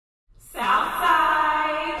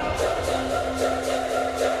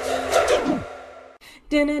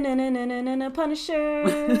Punisher.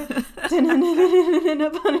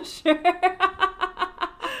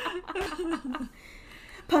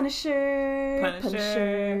 Punisher.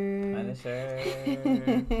 Punisher.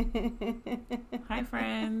 Hi,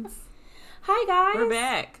 friends. Hi, guys. We're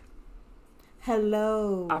back.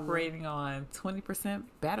 Hello. Operating on 20%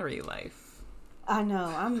 battery life. I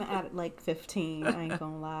know. I'm at like 15. I ain't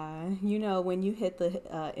gonna lie. You know, when you hit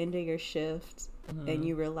the end of your shift and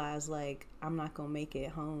you realize, like, I'm not gonna make it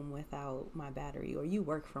home without my battery, or you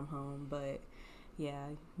work from home, but yeah,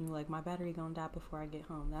 you're like, my battery gonna die before I get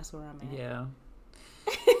home. That's where I'm at. Yeah.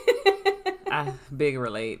 I big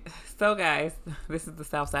relate. So, guys, this is the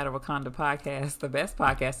Southside of Wakanda podcast, the best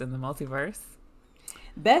podcast in the multiverse.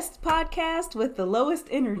 Best podcast with the lowest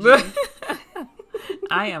energy.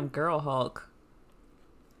 I am Girl Hulk.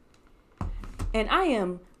 And I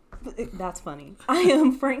am, that's funny, I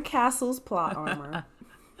am Frank Castle's plot armor.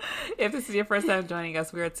 If this is your first time joining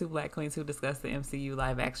us, we are two black queens who discuss the MCU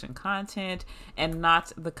live action content and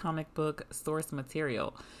not the comic book source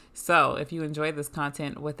material. So if you enjoy this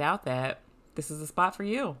content without that, this is a spot for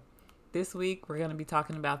you. This week, we're going to be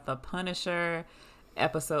talking about The Punisher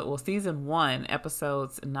season 1,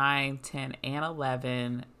 episodes 9, 10, and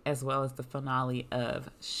 11, as well as the finale of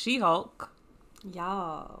She-Hulk.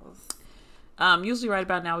 Y'all. Usually right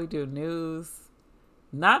about now we do news.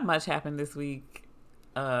 Not much happened this week.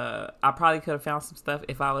 I probably could have found some stuff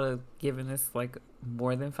if I would have given this like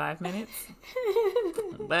more than 5 minutes.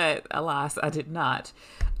 But alas, I did not.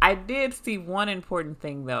 I did see one important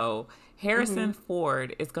thing though. Harrison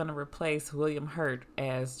Ford is going to replace William Hurt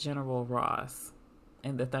as General Ross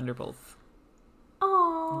in the Thunderbolts.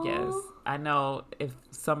 Oh. Yes. I know if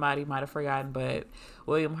somebody might have forgotten, but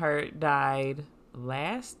William Hurt died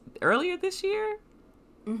earlier this year.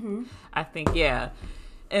 I think, yeah.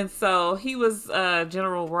 And so he was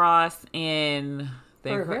General Ross in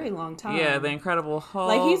for a very long time. Yeah, the Incredible Hulk.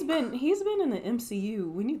 Like he's been in the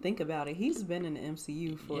MCU. When you think about it, he's been in the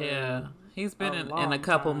MCU for he's been in a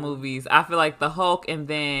couple time. movies. I feel like the Hulk, and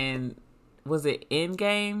then was it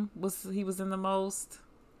Endgame? He was in the most?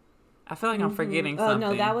 I feel like I'm forgetting something.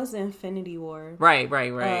 Oh no, that was Infinity War. Right.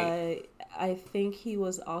 I think he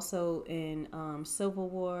was also in Civil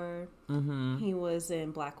War. He was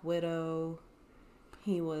in Black Widow.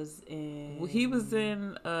 He was in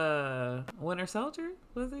Winter Soldier,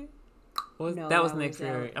 was he? No, that was Nick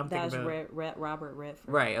Fury. That was Robert Redford.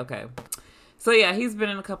 Right, okay. So yeah, he's been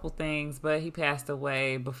in a couple things, but he passed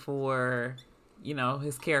away before,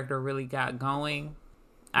 his character really got going.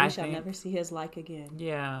 We shall never see his like again.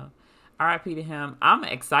 Yeah. R.I.P. to him. I'm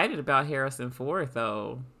excited about Harrison Ford,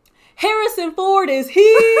 though. Harrison Ford is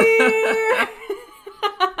here!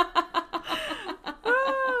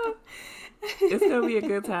 It's gonna be a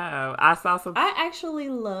good time. I actually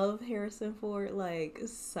love Harrison Ford like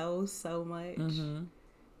so much.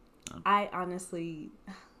 I honestly,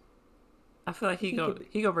 I feel like he gonna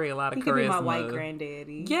bring a lot of charisma. He could be my white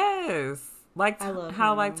granddaddy. Yes, like I love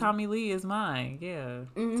how him. like Tommy Lee is mine. Yeah,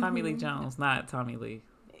 Tommy Lee Jones, not Tommy Lee.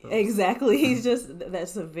 Exactly. He's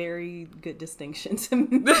that's a very good distinction to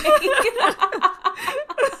make.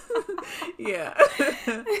 Yeah.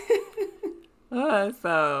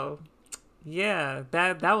 So. Yeah,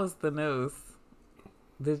 that was the news.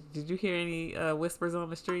 Did you hear any whispers on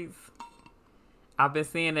the streets? I've been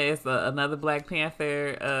seeing that it's another Black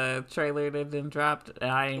Panther trailer that been dropped.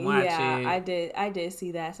 I ain't watch it. Yeah, I did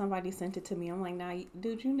see that. Somebody sent it to me. I'm like, nah,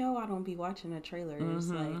 dude, I don't be watching the trailers.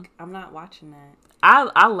 Like, I'm not watching that.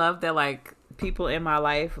 I love that, like, people in my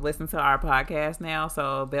life listen to our podcast now,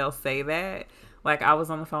 so they'll say that. Like, I was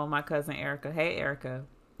on the phone with my cousin Erica. Hey, Erica.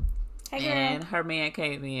 Hey, and her man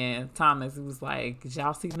came in, Thomas, who was like, did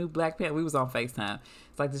y'all see the new Black Panther? We was on FaceTime.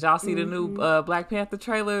 It's like, did y'all see the new Black Panther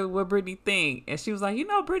trailer? What Brittany think? And she was like,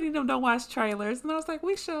 Brittany don't watch trailers. And I was like,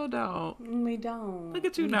 we sure don't. We don't. Look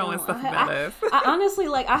at you knowing stuff about us. I honestly,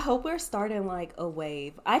 like, I hope we're starting like a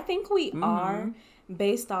wave. I think we are,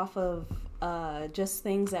 based off of just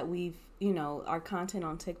things that we've, our content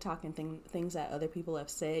on TikTok and things that other people have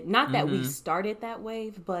said. Not that we started that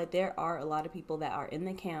wave, but there are a lot of people that are in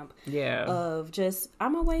the camp of just,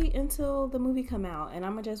 I'm going to wait until the movie come out and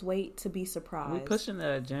I'm going to just wait to be surprised. We're pushing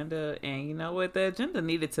the agenda, and you know what? The agenda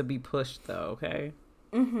needed to be pushed though, okay?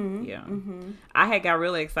 Yeah. I had got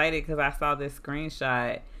really excited because I saw this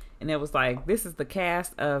screenshot and it was like, this is the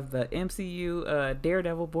cast of the MCU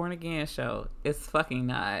Daredevil Born Again show. It's fucking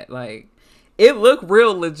not. Like, it looked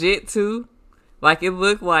real legit too. Like, it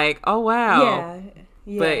looked like, oh wow.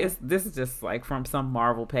 Yeah. But this is just like from some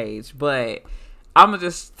Marvel page. But I'm gonna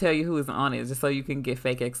just tell you who is on it, just so you can get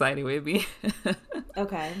fake excited with me.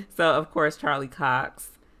 Okay. So of course, Charlie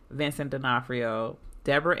Cox, Vincent D'Onofrio,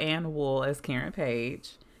 Deborah Ann Wool as Karen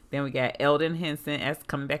Page. Then we got Eldon Henson as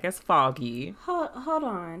coming back as Foggy. Hold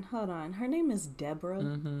on. Her name is Deborah.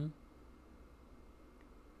 Mm-hmm.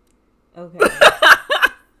 Okay.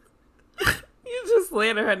 You just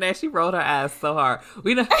slandered her name. She rolled her eyes so hard.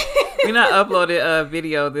 We not uploaded a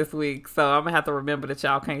video this week, so I'm gonna have to remember that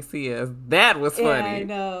y'all can't see us. That was funny. Yeah, I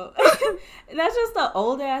know. That's just an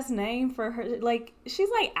old ass name for her. Like, she's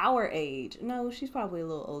like our age. No, she's probably a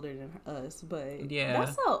little older than us, but yeah,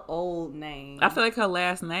 that's an old name. I feel like her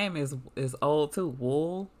last name is old too.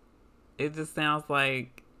 Wool. It just sounds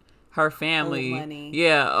like her family. Old money.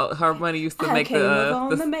 Yeah, her money used to make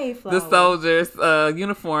the soldiers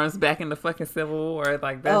uniforms back in the fucking Civil War.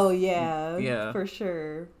 Like that's, yeah, for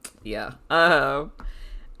sure. Yeah.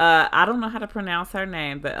 I don't know how to pronounce her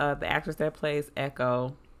name. The actress that plays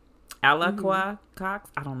Echo. Alaqua Cox.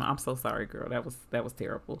 I don't know. I'm so sorry, girl. That was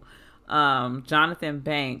terrible. Jonathan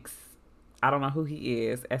Banks. I don't know who he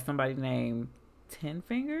is. As somebody named Ten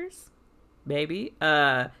Fingers, maybe.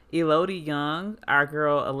 Elodie Young, our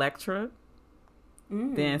girl Electra.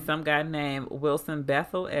 Then some guy named Wilson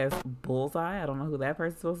Bethel as Bullseye. I don't know who that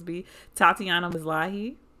person's supposed to be. Tatiana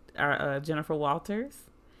Maslahi, our Jennifer Walters.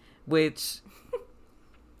 Which,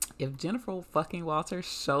 if Jennifer fucking Walters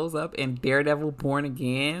shows up in Daredevil Born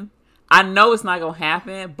Again, I know it's not gonna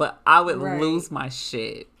happen, but I would lose my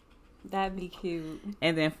shit. That'd be cute.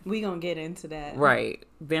 And then we gonna get into that. Right.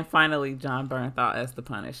 Then finally John Bernthal as the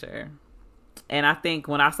Punisher. And I think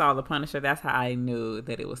when I saw the Punisher, that's how I knew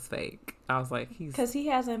that it was fake. I was like, because he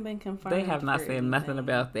hasn't been confirmed. They have not said nothing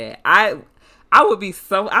about that. I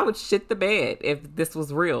would shit the bed if this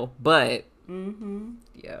was real, but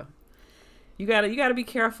yeah. You gotta be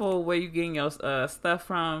careful where you getting your stuff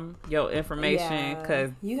from, your information,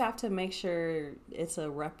 because you have to make sure it's a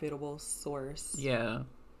reputable source. Yeah,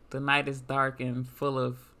 the night is dark and full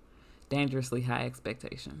of dangerously high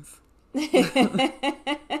expectations.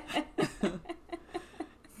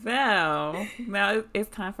 So now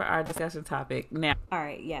it's time for our discussion topic. Now, all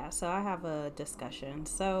right, yeah. So I have a discussion.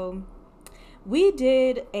 So we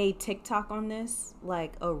did a TikTok on this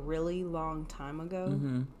like a really long time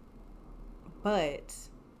ago. But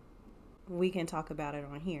we can talk about it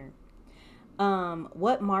on here.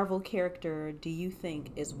 What Marvel character do you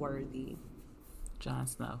think is worthy? Jon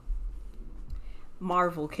Snow.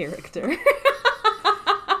 Marvel character.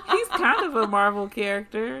 He's kind of a Marvel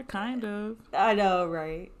character, kind of. I know,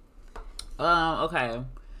 right? Okay.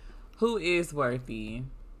 Who is worthy?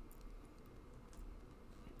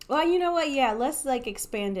 Well, you know what? Yeah, let's like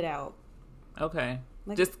expand it out. Okay.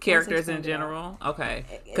 Just characters in general? Okay.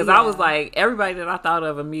 Because I was like, everybody that I thought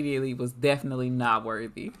of immediately was definitely not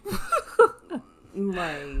worthy.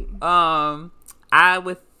 Right. I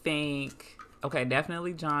would think, okay,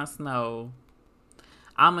 definitely Jon Snow.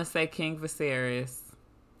 I'm going to say King Viserys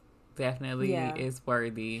definitely is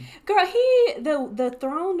worthy. Girl, the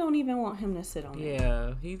throne don't even want him to sit on it.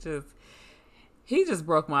 Yeah, he just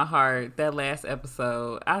broke my heart that last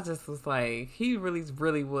episode. I just was like, he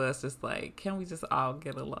really was just like, can we just all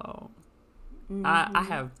get along? I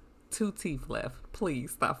have 2 teeth left.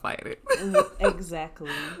 Please stop fighting.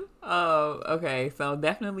 Exactly. Oh, okay. So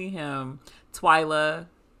definitely him. Twyla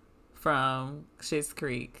from Schitt's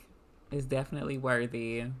Creek is definitely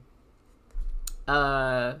worthy.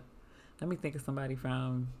 Let me think of somebody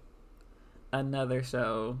from another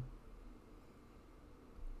show.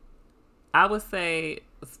 I would say,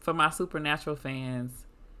 for my Supernatural fans,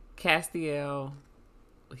 Castiel,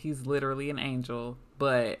 he's literally an angel.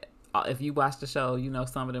 But if you watch the show, you know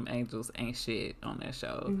some of them angels ain't shit on that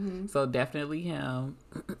show. So definitely him.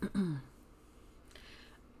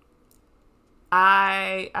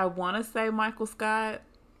 I want to say Michael Scott.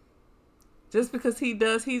 Just because he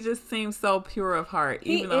just seems so pure of heart,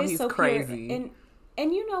 even though he's so crazy. Pure.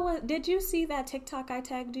 And you know what? Did you see that TikTok I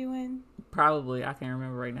tagged you in? Probably. I can't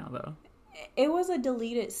remember right now, though. It was a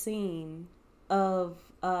deleted scene of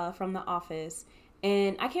from The Office,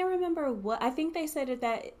 and I can't remember what. I think they said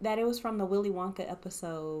that it was from the Willy Wonka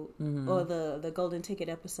episode or the Golden Ticket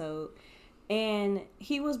episode, and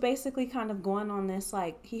he was basically kind of going on this,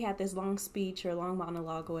 like, he had this long speech or long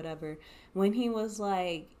monologue or whatever, when he was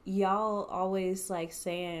like, y'all always like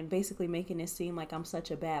saying, basically making it seem like I'm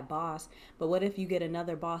such a bad boss, but what if you get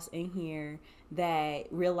another boss in here that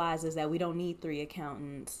realizes that we don't need 3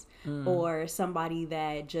 accountants, or somebody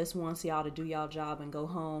that just wants y'all to do y'all job and go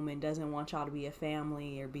home and doesn't want y'all to be a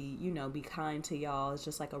family or be kind to y'all. It's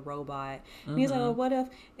just like a robot. And he's like, well, what if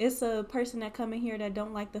it's a person that come in here that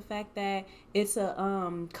don't like the fact that it's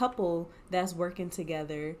a couple that's working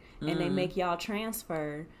together and they make y'all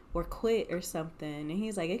transfer? or quit or something. And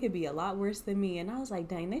he's like, it could be a lot worse than me. And I was like,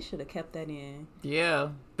 dang, they should have kept that in. Yeah.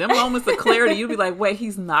 Them moments of clarity, you'd be like, wait,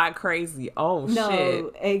 he's not crazy. Oh, no, shit.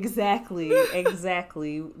 No, exactly.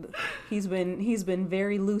 He's been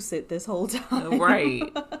very lucid this whole time. Right.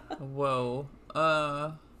 Whoa.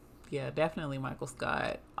 Yeah, definitely Michael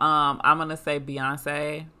Scott. I'm going to say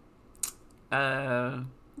Beyonce.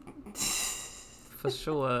 For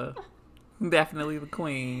sure. Definitely the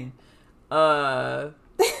queen.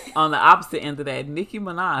 On the opposite end of that, Nicki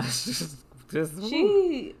Minaj. Just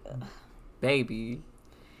she, baby.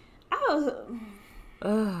 I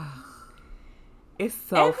was. It's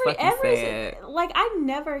so fucking sad. Like, I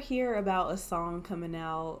never hear about a song coming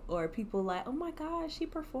out or people like, oh my gosh, she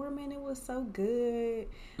performing, it was so good.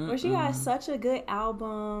 Or she got such a good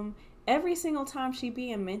album. Every single time she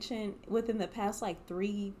being mentioned within the past like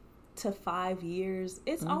 3 to 5 years,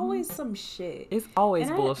 it's always some shit. It's always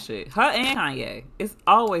bullshit. Her and Kanye. It's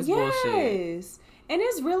always bullshit. Yes. And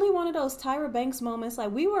it's really one of those Tyra Banks moments.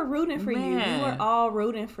 Like, we were rooting for you. We were all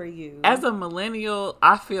rooting for you. As a millennial,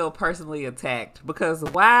 I feel personally attacked because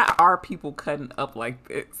why are people cutting up like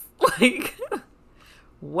this? Like,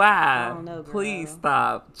 why? I don't know, girl. Please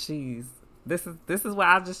stop. Jeez. This is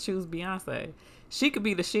why I just choose Beyonce. She could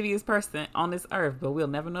be the shittiest person on this earth, but we'll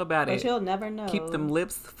never know about it. But you'll never know. Keep them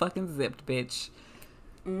lips fucking zipped, bitch.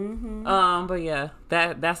 Mm-hmm. But yeah,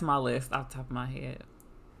 that's my list off the top of my head.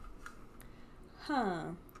 Huh.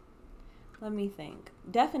 Let me think.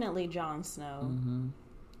 Definitely Jon Snow. Mm-hmm.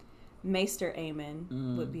 Maester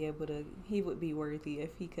Aemon would be able to. He would be worthy if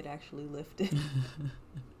he could actually lift it.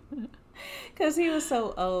 Because he was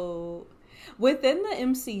so old. Within the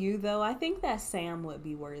MCU, though, I think that Sam would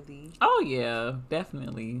be worthy. Oh, yeah,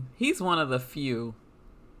 definitely. He's one of the few.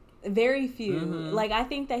 Very few. Mm-hmm. Like, I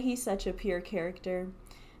think that he's such a pure character.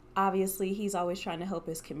 Obviously, he's always trying to help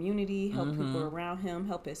his community, help people around him,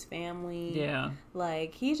 help his family. Yeah.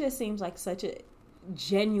 Like, he just seems like such a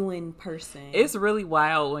genuine person. It's really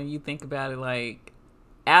wild when you think about it. Like,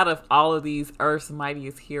 out of all of these Earth's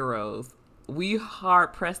mightiest heroes, we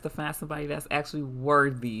hard pressed to find somebody that's actually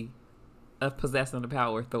worthy of possessing the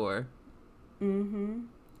power of Thor. Mm-hmm.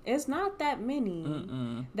 It's not that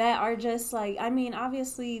many that are just like, I mean,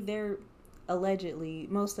 obviously they're allegedly,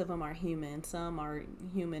 most of them are human. Some are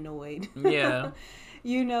humanoid. Yeah.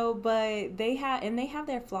 You know, but they have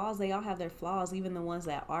their flaws. They all have their flaws. Even the ones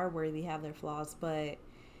that are worthy have their flaws. But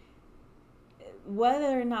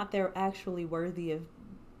whether or not they're actually worthy of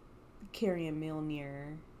carrying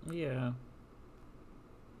Mjolnir, yeah,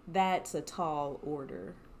 that's a tall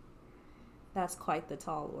order. That's quite the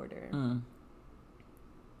tall order.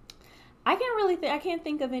 I can't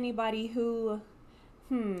think of anybody who.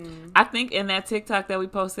 I think in that TikTok that we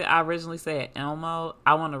posted, I originally said Elmo.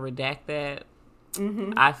 I want to redact that.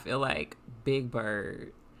 I feel like Big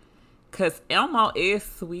Bird, because Elmo is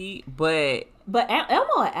sweet, but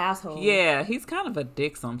Elmo an asshole. Yeah, he's kind of a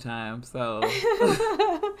dick sometimes. So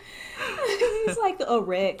he's like a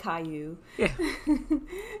red Caillou. Yeah.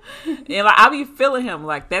 And like, I be feeling him.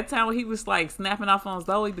 Like that time when he was like snapping off on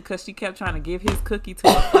Zoe because she kept trying to give his cookie to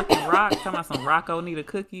a fucking Rock. Talking about some Rocco need a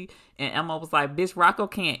cookie, and Elmo was like, "Bitch, Rocco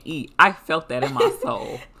can't eat." I felt that in my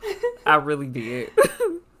soul. I really did.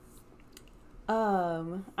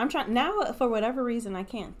 I'm trying now. For whatever reason, I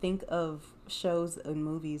can't think of shows and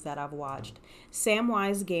movies that I've watched.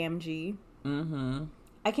 Samwise Gamgee.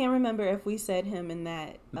 I can't remember if we said him in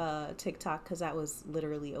that TikTok because that was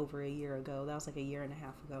literally over a year ago. That was like a year and a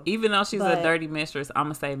half ago. Even though she's a dirty mistress, I'm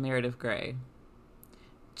gonna say Meredith Grey.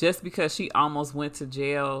 Just because she almost went to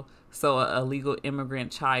jail so a illegal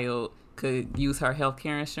immigrant child could use her health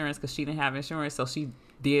care insurance because she didn't have insurance, so she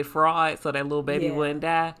did fraud so that little baby wouldn't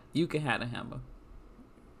die. You can have the hammer.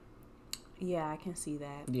 Yeah, I can see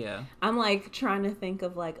that. Yeah. I'm like trying to think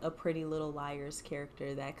of like a Pretty Little Liars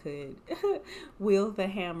character that could wield the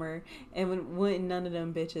hammer and wouldn't none of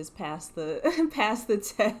them bitches pass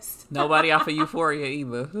the test. Nobody off of Euphoria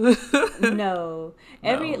either. No.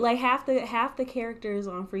 Like half the characters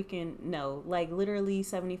on like literally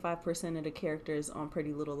 75% of the characters on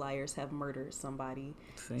Pretty Little Liars have murdered somebody.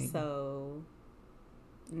 See. So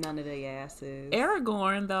none of the asses.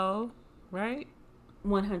 Aragorn though, right?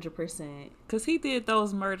 100%. Because he did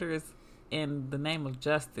those murders in the name of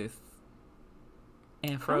justice.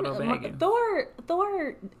 And Frodo Baggins.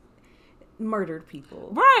 Thor murdered people.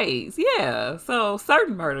 Right, yeah. So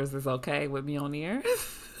certain murders is okay with Mjolnir.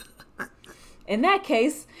 In that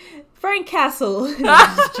case, Frank Castle.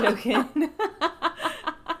 I'm just joking.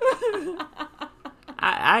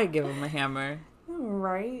 I give him a hammer.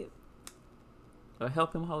 Right. Or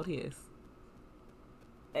help him hold his.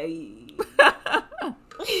 Hey.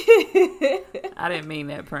 I didn't mean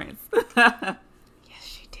that, Prince.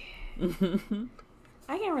 Yes, you did.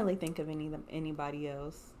 I can't really think of anybody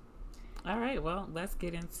else. All right, well, let's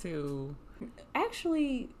get into...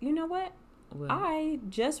 Actually, you know what? I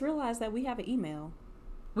just realized that we have an email.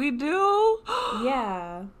 We do?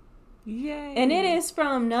 Yeah. Yay. And it is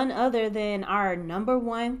from none other than our number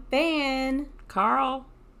one fan. Carl?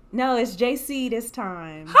 No, it's JC this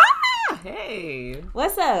time. Ha! Hey.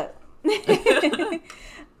 What's up?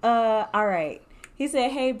 All right. He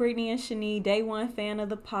said, hey, Brittany and Shani, day one fan of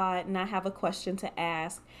the pod, and I have a question to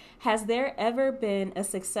ask. Has there ever been a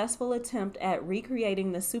successful attempt at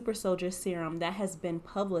recreating the super soldier serum that has been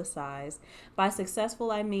publicized? By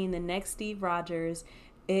successful, I mean the next Steve Rogers.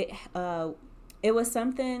 It was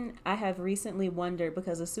something I have recently wondered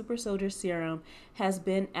because the super soldier serum has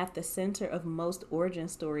been at the center of most origin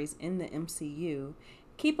stories in the MCU.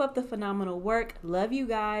 Keep up the phenomenal work. Love you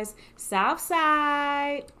guys.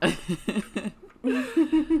 Southside.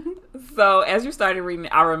 So as you started reading,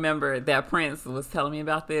 I remember that Prince was telling me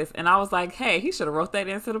about this, and I was like, hey, he should have wrote that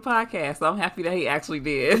into the podcast. So I'm happy that he actually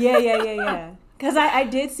did. Yeah. Because I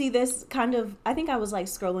did see this kind of, I think I was like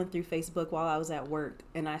scrolling through Facebook while I was at work,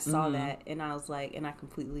 and I saw that, and I was like, and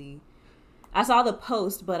I saw the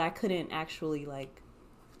post, but I couldn't actually like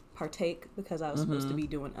partake because I was supposed to be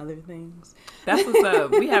doing other things. That's what's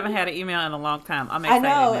up. We haven't had an email in a long time. I'm excited. I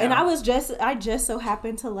know, now. And I just so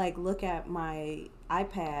happened to like look at my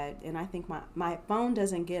iPad, and I think my phone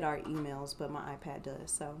doesn't get our emails, but my iPad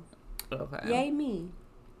does. So, okay. Yay me.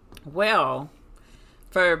 Well,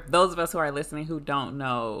 for those of us who are listening who don't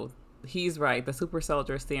know, he's right. The super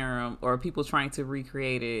soldier serum, or people trying to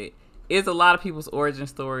recreate it, is a lot of people's origin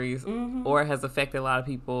stories, or has affected a lot of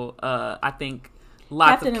people. I think.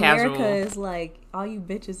 Lots Captain of casual. America is like, all you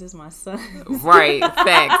bitches is my son. Right.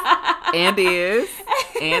 Facts. And is.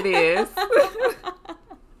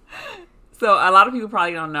 So a lot of people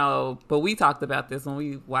probably don't know, but we talked about this when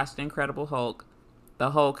we watched The Incredible Hulk.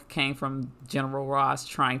 The Hulk came from General Ross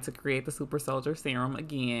trying to create the super soldier serum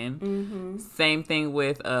again. Same thing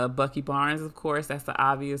with Bucky Barnes, of course. That's the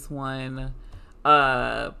obvious one.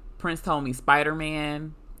 Prince told me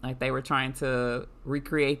Spider-Man. Like, they were trying to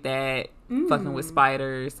recreate that, fucking with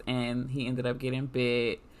spiders, and he ended up getting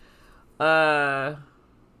bit. I'm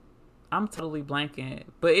totally blanking.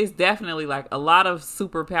 But it's definitely, like, a lot of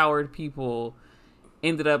super-powered people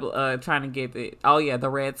ended up trying to get it. Oh, yeah, the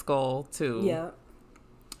Red Skull, too. Yeah.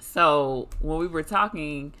 So, when we were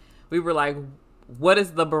talking, we were like, what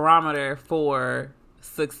is the barometer for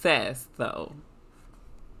success, though?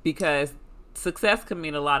 Because success can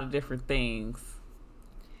mean a lot of different things.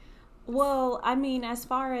 Well, I mean, as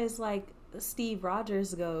far as like Steve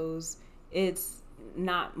Rogers goes, it's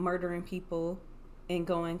not murdering people and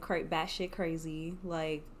going batshit crazy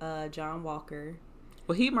like John Walker.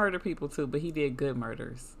 Well, he murdered people too, but he did good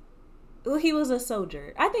murders. Well, he was a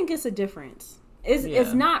soldier. I think it's a difference.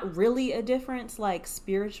 It's not really a difference. Like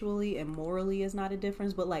spiritually and morally is not a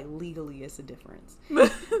difference, but like legally it's a difference.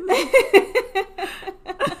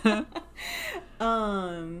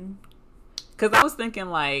 Because I was thinking,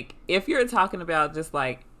 like, if you're talking about just,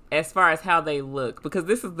 like, as far as how they look, because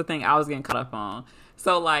this is the thing I was getting caught up on.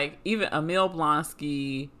 So, like, even Emil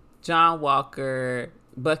Blonsky, John Walker,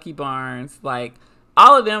 Bucky Barnes, like,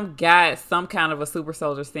 all of them got some kind of a super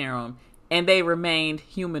soldier serum, and they remained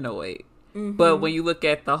humanoid. But when you look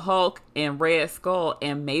at the Hulk and Red Skull,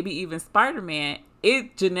 and maybe even Spider-Man,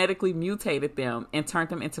 it genetically mutated them and turned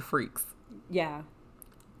them into freaks. Yeah.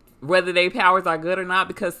 Whether their powers are good or not,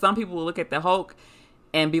 because some people will look at the Hulk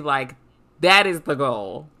and be like, that is the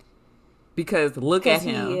goal. Because look at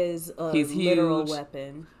him. He is a he's literal huge.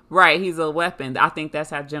 weapon. Right, he's a weapon. I think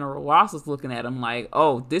that's how General Ross was looking at him, like,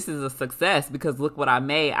 oh, this is a success because look what I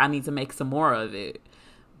made. I need to make some more of it.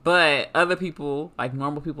 But other people, like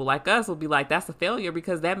normal people like us, will be like, that's a failure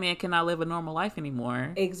because that man cannot live a normal life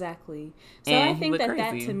anymore. Exactly. So And I think that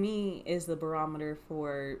crazy. to me is the barometer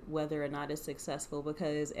for whether or not it's successful,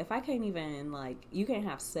 because if I can't even, like, you can't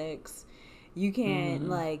have sex, you can't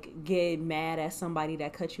like get mad at somebody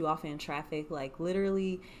that cut you off in traffic, like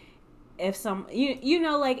literally if you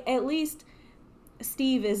know, like, at least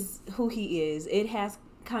Steve is who he is. It has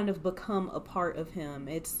kind of become a part of him.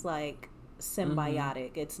 It's like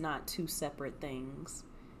symbiotic. It's not two separate things.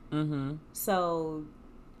 So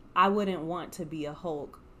I wouldn't want to be a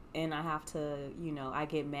Hulk and I have to, you know, I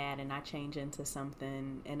get mad and I change into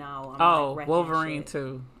something and I'm like Wolverine shit.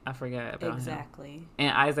 Too. I forgot about him. Exactly.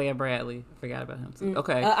 And Isaiah Bradley. I forgot about him too.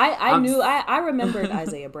 Okay. I remembered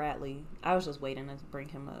Isaiah Bradley. I was just waiting to bring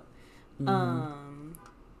him up.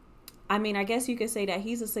 I mean, I guess you could say that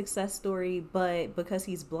he's a success story, but because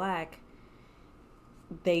he's black,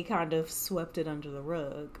 they kind of swept it under the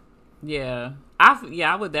rug. Yeah.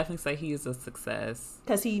 I would definitely say he is a success.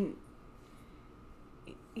 Because he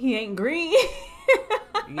ain't green.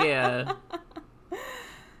 Yeah.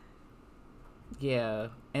 Yeah.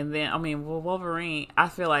 And then, I mean, Wolverine, I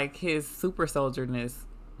feel like his super soldierness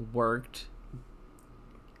worked.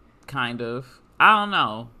 Kind of. I don't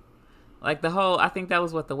know. Like I think that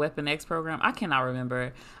was what the Weapon X program. I cannot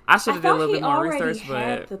remember. I should have done a little bit more research, but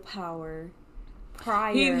had the power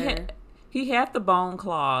prior. He had the bone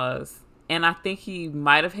claws, and I think he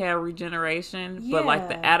might have had regeneration. Yeah. But like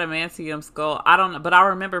the adamantium skull, I don't know. But I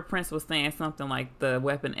remember Prince was saying something like the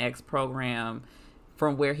Weapon X program,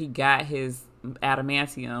 from where he got his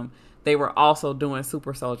adamantium, they were also doing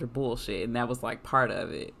super soldier bullshit, and that was like part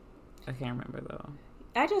of it. I can't remember though.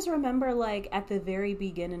 I just remember, like, at the very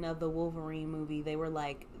beginning of the Wolverine movie, they were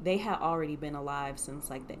like, they had already been alive since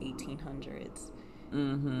like the 1800s.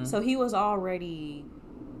 Mm-hmm. So he was already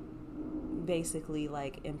basically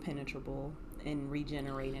like impenetrable and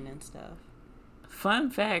regenerating and stuff. Fun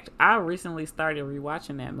fact, I recently started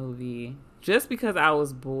rewatching that movie just because I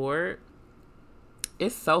was bored.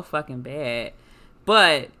 It's so fucking bad.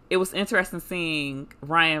 But it was interesting seeing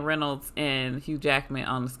Ryan Reynolds and Hugh Jackman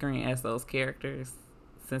on the screen as those characters,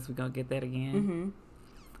 since we're going to get that again. Mm-hmm.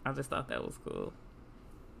 I just thought that was cool.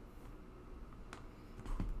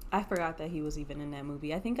 I forgot that he was even in that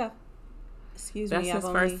movie. I think That's his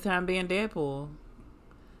first time being Deadpool.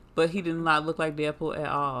 But he did not look like Deadpool at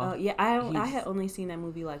all. Yeah, I had only seen that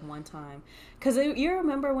movie like one time. Because you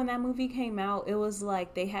remember when that movie came out, it was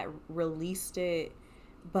like they had released it,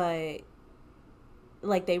 but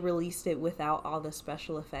like they released it without all the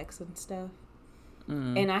special effects and stuff.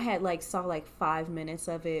 And I had like saw like 5 minutes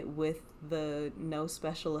of it with the no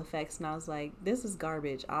special effects, and I was like, this is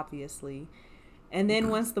garbage, obviously. And then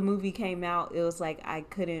once the movie came out, it was like I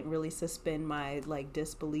couldn't really suspend my like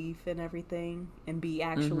disbelief and everything and be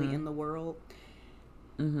actually in the world.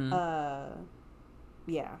 Yeah.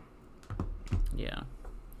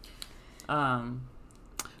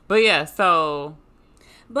 But yeah, so.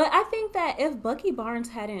 But I think that if Bucky Barnes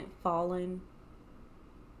hadn't fallen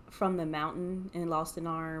from the mountain and lost an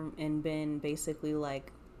arm and been basically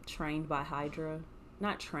like trained by Hydra,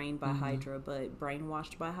 not trained by Hydra, but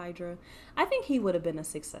brainwashed by Hydra, I think he would have been a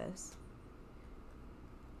success.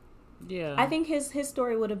 Yeah. I think his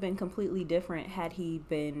story would have been completely different had he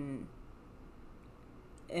been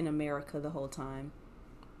in America the whole time.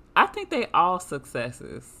 I think they all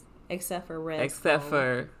successes. Except for Red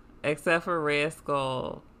Skull. Except for Red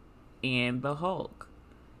Skull and the Hulk.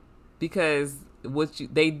 Because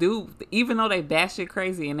they do, even though they batshit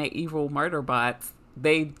crazy and they evil murder bots,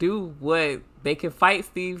 they do what they can fight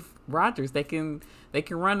Steve Rogers. They can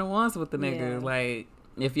run the ones with the nigga. Yeah. Like,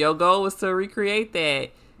 if your goal was to recreate that,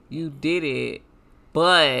 you did it.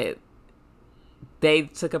 But they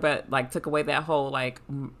took away that whole like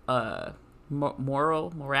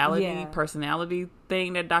morality, personality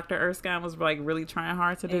thing that Dr. Erskine was like really trying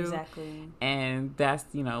hard to do. Exactly. And that's,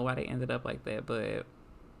 why they ended up like that. But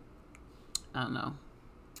I don't know.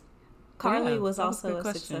 Carly was also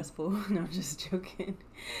a successful. No, I'm just joking.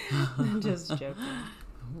 I'm just joking.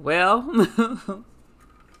 Well.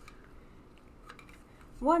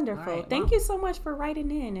 Wonderful. Right, Thank you so much for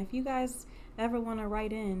writing in. If you guys ever want to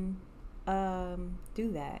write in,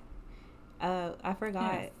 do that. I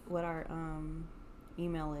forgot what our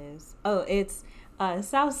email is. Oh, it's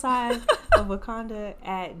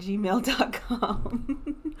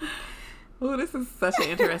southsideofwakanda@gmail.com. Oh, this is such an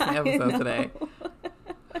interesting episode today.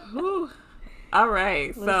 All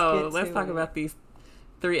right, let's talk about these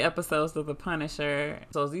 3 episodes of The Punisher.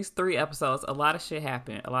 So these 3 episodes, a lot of shit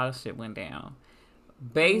happened. A lot of shit went down.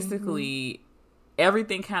 Basically,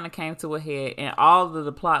 everything kind of came to a head, and all of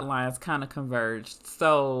the plot lines kind of converged.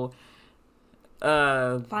 So,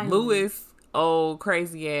 Lewis, old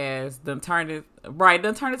crazy ass, done turned it to the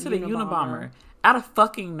Unabomber out of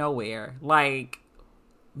fucking nowhere. Like,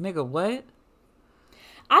 nigga, what?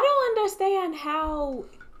 I don't understand how.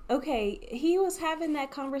 Okay, he was having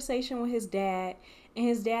that conversation with his dad, and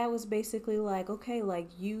his dad was basically like, okay, like,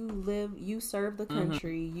 you served the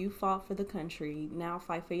country, you fought for the country, now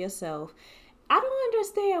fight for yourself. I don't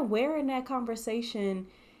understand where in that conversation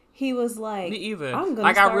he was like, me either. I'm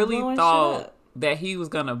gonna start I really thought that he was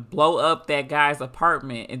gonna blow up that guy's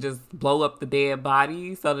apartment and just blow up the dead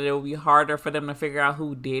body so that it would be harder for them to figure out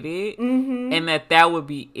who did it, and that would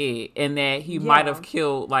be it, and that he might have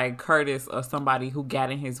killed like Curtis or somebody who got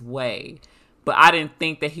in his way. But I didn't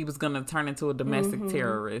think that he was gonna turn into a domestic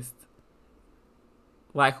terrorist,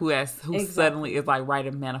 like who suddenly is like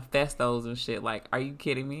writing manifestos and shit. Like, are you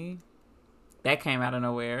kidding me? That came out of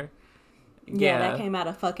nowhere. Yeah, that came out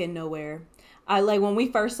of fucking nowhere. When we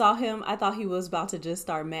first saw him, I thought he was about to just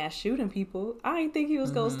start mass shooting people. I didn't think he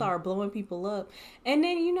was gonna start blowing people up. And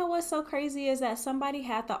then you know what's so crazy is that somebody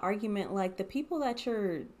had the argument like the people that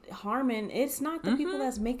you're harming, it's not the people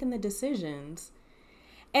that's making the decisions.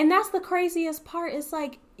 And that's the craziest part. It's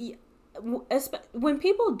like when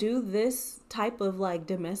people do this type of like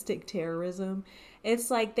domestic terrorism, it's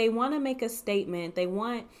like they want to make a statement. They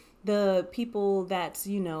want the people that's,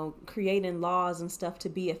 you know, creating laws and stuff to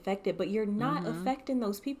be affected, but you're not affecting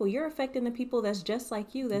those people. You're affecting the people that's just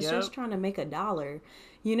like you, that's just trying to make a dollar.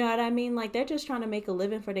 You know what I mean? Like, they're just trying to make a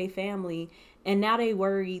living for their family, and now they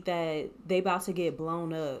worry that they about to get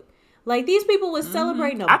blown up. Like, these people was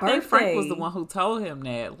celebrating a birthday. I think Frank was the one who told him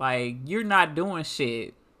that, like, you're not doing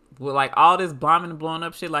shit with, like, all this bombing and blowing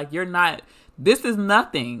up shit. Like, you're not, this is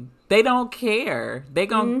nothing. They don't care. They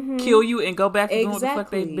gonna kill you and go back to doing what the fuck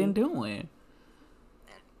they've been doing.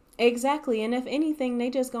 Exactly. And if anything, they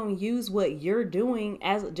just gonna use what you're doing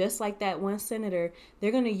as, just like that one senator,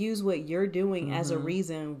 they're gonna use what you're doing as a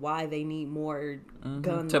reason why they need more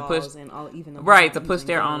gun laws and all, even though to push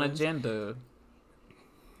their own agenda.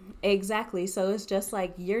 Exactly. So it's just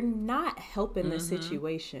like, you're not helping the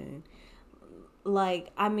situation.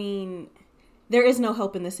 Like, I mean, there is no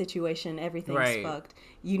help in the situation. Everything's fucked.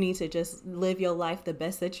 You need to just live your life the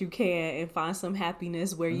best that you can and find some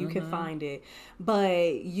happiness where you can find it.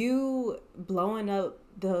 But you blowing up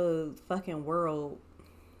the fucking world,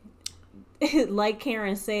 like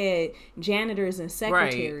Karen said, janitors and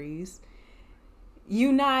secretaries,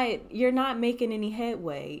 you're not making any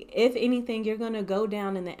headway. If anything, you're going to go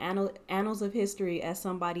down in the annals of history as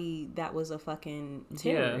somebody that was a fucking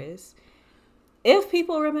terrorist. If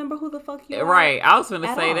people remember who the fuck you are. Right. I was going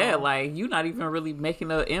to say that. Like, you're not even really making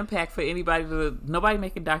an impact for anybody. Nobody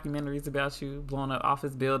making documentaries about you blowing up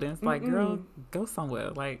office buildings. Like, girl, go somewhere.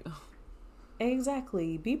 Like,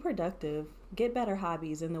 exactly. Be productive. Get better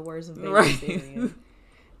hobbies, in the words of Vegas.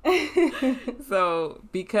 So,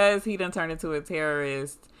 because he done turned into a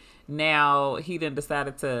terrorist, now he done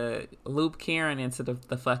decided to loop Karen into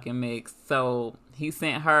the fucking mix. So, he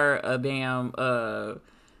sent her a damn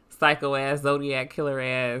psycho ass, Zodiac killer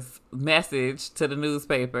ass message to the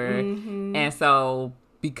newspaper. And so,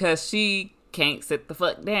 because she can't sit the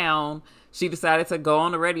fuck down, she decided to go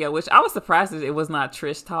on the radio, which I was surprised that it was not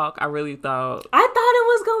Trish Talk. I really thought it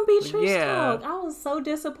was gonna be Trish Talk. I was so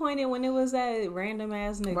disappointed when it was that random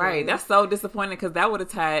ass nigga. Right, that's so disappointing, because that would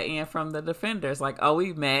have tied in from the Defenders. Like, oh,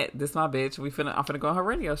 we met, this my bitch, I'm finna go on her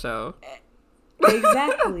radio show.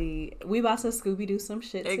 Exactly. We about to Scooby-Doo some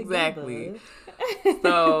shit exactly. together.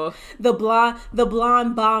 So the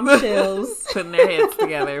blonde bombshells putting their heads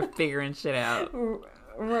together, figuring shit out.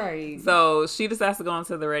 Right. So she decides to go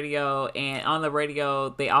onto the radio, and on the radio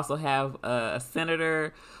they also have a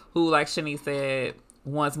senator who, like Shani said,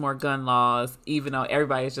 wants more gun laws, even though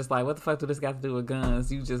everybody's just like, what the fuck do this got to do with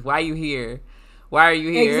guns? Why are you here? Why are you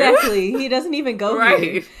here? Exactly. He doesn't even go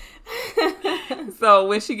right. So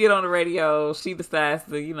when she get on the radio, she decides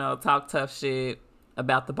to, you know, talk tough shit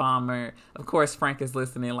about the bomber. Of course, Frank is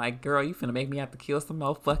listening like, girl, you finna make me have to kill some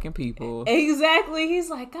more fucking people. Exactly. He's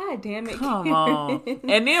like, God damn it. Come on.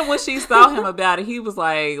 And then when she saw him about it, he was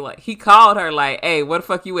like, he called her like, hey, where the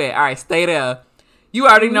fuck you at? All right, stay there. You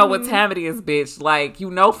already know what time it is, bitch. Like, you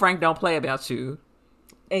know Frank don't play about you.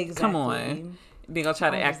 Exactly. Come on. Then go try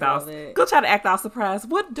to act all surprised.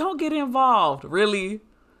 What? Don't get involved. Really?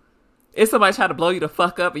 If somebody try to blow you the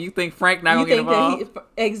fuck up and you think Frank not gonna get involved?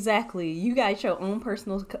 Exactly. You got your own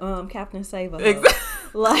personal Captain Save-A. Exactly.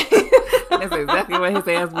 Like, that's exactly what his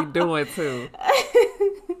ass be doing too.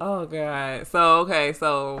 Oh God.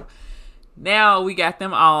 So now we got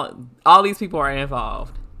them all these people are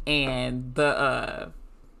involved, and the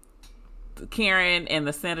Karen and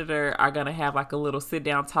the senator are gonna have like a little sit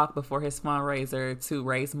down talk before his fundraiser to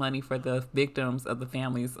raise money for the victims of the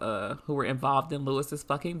families who were involved in Lewis's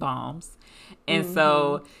fucking bombs. And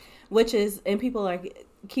so, and people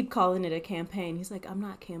keep calling it a campaign. He's like, I'm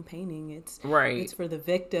not campaigning. It's for the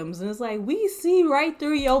victims. And it's like, we see right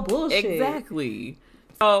through your bullshit. Exactly.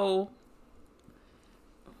 So,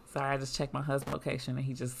 sorry, I just checked my husband's location and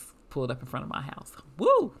he just pulled up in front of my house.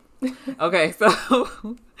 Woo! Okay,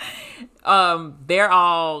 so they're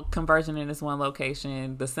all converging in this one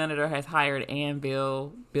location. The senator has hired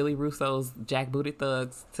Billy Russo's jackbooted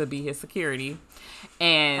thugs to be his security.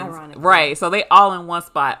 And right, so they all in one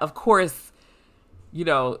spot. Of course, you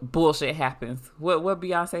know, bullshit happens. What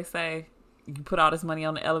Beyonce say? You put all this money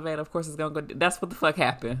on the elevator, of course it's gonna go. That's what the fuck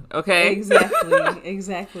happened. Okay,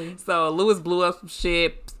 exactly. So Lewis blew up some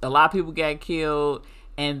shit. A lot of people got killed.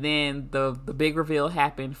 And then the big reveal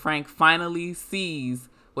happened. Frank finally sees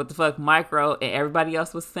what the fuck Micro and everybody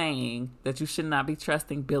else was saying that you should not be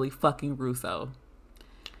trusting Billy fucking Russo.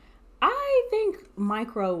 I think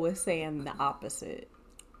Micro was saying the opposite.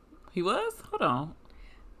 He was? Hold on.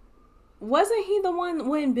 Wasn't he the one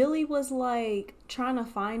when Billy was like trying to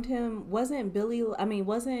find him?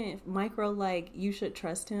 Wasn't Micro like, you should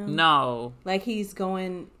trust him? No. Like he's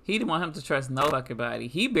going. He didn't want him to trust no fucking body.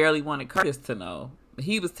 He barely wanted Curtis to know.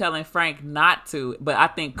 He was telling Frank not to, but I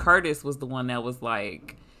think Curtis was the one that was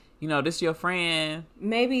like, you know, this your friend.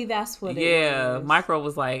 Maybe that's what it was. Yeah, Micro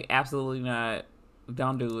was like, absolutely not.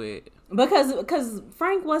 Don't do it. Because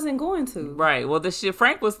Frank wasn't going to. Right. Well, the shit,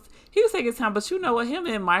 Frank was taking his time, but you know what? Him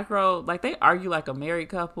and Micro, like, they argue like a married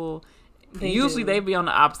couple. Usually they be on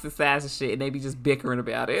the opposite sides of shit and they be just bickering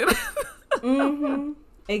about it. Mm-hmm.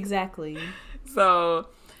 Exactly. So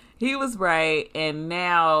he was right, and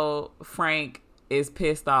now Frank is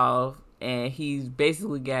pissed off and he's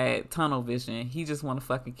basically got tunnel vision. He just want to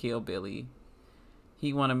fucking kill Billy.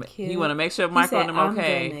 He want to make sure Micro and them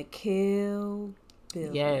okay. I'm gonna kill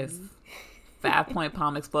Billy. Yes. 5-point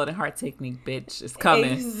palm exploding heart technique, bitch. It's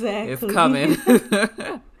coming. Exactly. It's coming.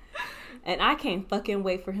 And I can't fucking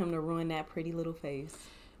wait for him to ruin that pretty little face.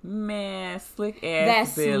 Man, slick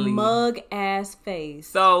ass that Billy. Smug ass face.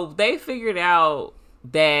 So they figured out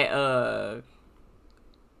that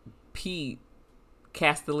Pete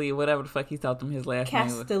Castelli, whatever the fuck he told them his last name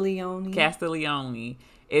was. Castiglione.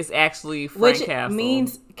 It's actually Frank Castle. Which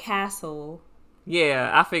means castle.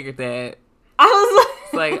 Yeah, I figured that. I was like...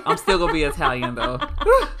 It's like, I'm still gonna be Italian though.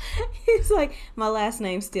 He's like, my last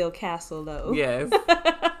name's still Castle though. Yes.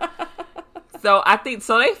 So I think,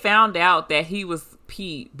 so they found out that he was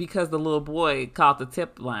Pete because the little boy called the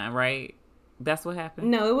tip line, right? That's what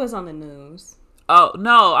happened? No, it was on the news. Oh,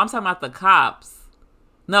 no, I'm talking about the cops.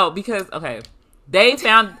 No, because, okay, they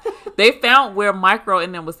found where Micro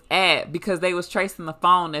and them was at because they was tracing the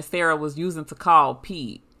phone that Sarah was using to call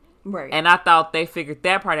Pete. Right. And I thought they figured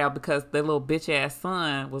that part out because their little bitch ass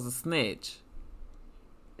son was a snitch.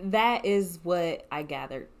 That is what I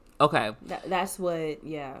gathered. Okay. That's what,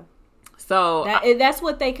 yeah. So that's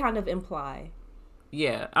what they kind of imply.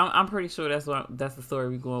 Yeah, I'm pretty sure that's the story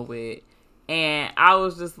we're going with. And I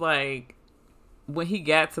was just like, when he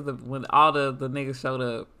got to when all the niggas showed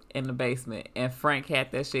up in the basement and Frank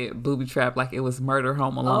had that shit booby trapped like it was Murder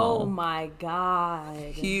Home Alone. Oh my God.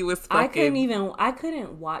 He was fucking... I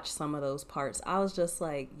couldn't watch some of those parts. I was just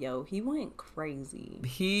like, yo, he went crazy.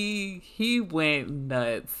 He went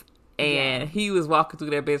nuts. And he was walking through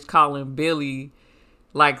that bitch calling Billy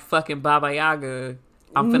like fucking Baba Yaga,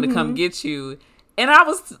 I'm finna come get you. And I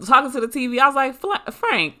was talking to the TV. I was like,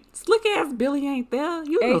 Frank, slick ass Billy ain't there.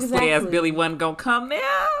 You know slick ass Billy wasn't gonna come there.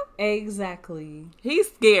 Exactly.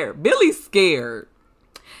 He's scared. Billy's scared.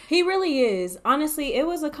 He really is. Honestly, it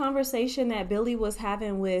was a conversation that Billy was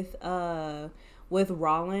having with Rollins.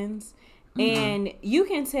 Mm-hmm. And you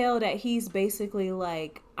can tell that he's basically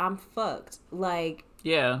like, I'm fucked. Like,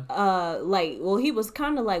 yeah. He was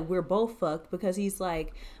kind of like, we're both fucked because he's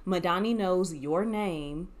like, Madani knows your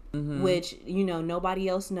name, which, you know, nobody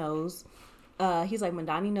else knows. He's like,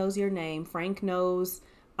 Madani knows your name. Frank knows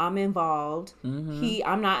I'm involved. Mm-hmm.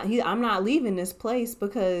 I'm not leaving this place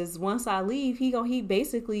because once I leave, he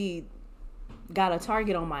basically got a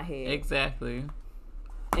target on my head. Exactly.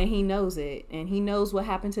 And he knows it, and he knows what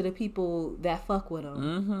happened to the people that fuck with him.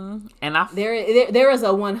 Mm-hmm. And there is a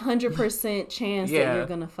 100% chance that you're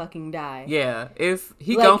gonna fucking die. Yeah,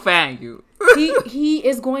 he gonna find you. he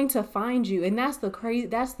is going to find you, and that's the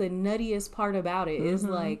nuttiest part about it. Is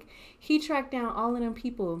like he tracked down all of them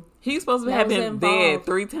people. He's supposed to have been dead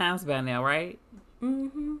 3 times by now, right?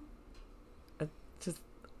 Mm-hmm.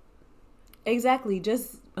 Exactly.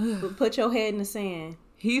 Just put your head in the sand.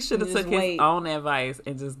 He should have took his own advice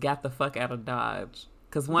and just got the fuck out of Dodge.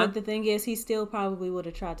 But the thing is, he still probably would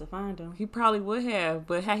have tried to find him. He probably would have,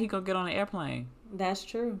 but how he gonna get on an airplane? That's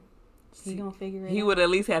true. He gonna figure it out. He would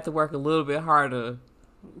at least have to work a little bit harder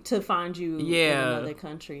to find you in another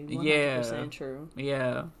country. 100% true.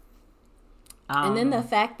 Yeah. And then the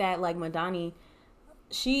fact that like Madani,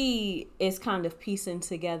 she is kind of piecing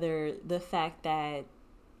together the fact that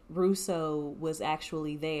Russo was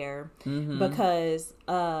actually there because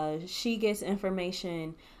she gets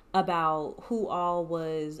information about who all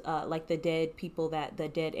was like the dead people, the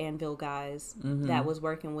dead Anvil guys that was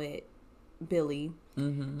working with Billy.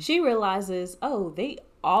 She realizes, they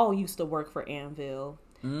all used to work for Anvil.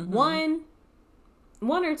 One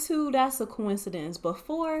or two, that's a coincidence. But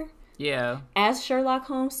 4, as Sherlock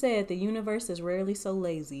Holmes said, the universe is rarely so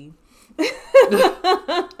lazy.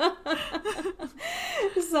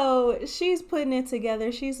 So she's putting it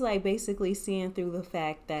together. She's like basically seeing through the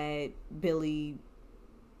fact that Billy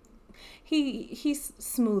he's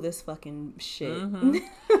smooth as fucking shit.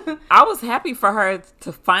 I was happy for her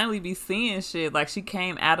to finally be seeing shit. Like, she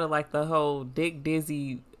came out of like the whole Dick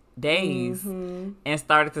Dizzy days and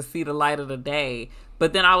started to see the light of the day.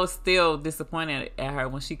 But then I was still disappointed at her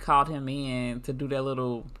when she called him in to do that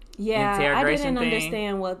little I didn't thing.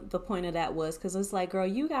 understand what the point of that was, because it's like, girl,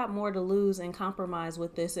 you got more to lose and compromise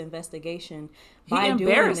with this investigation. He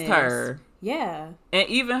embarrassed her. Yeah, and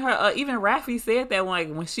even her, even Raffi said that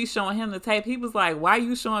when she's showing him the tape, he was like, "Why are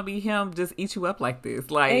you showing me him just eat you up like this?"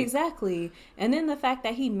 Like, exactly. And then the fact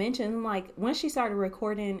that he mentioned, like, when she started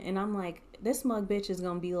recording, and I'm like, this mug bitch is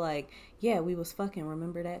gonna be like, yeah, we was fucking,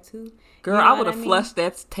 remember that too? Girl, you know I would have flushed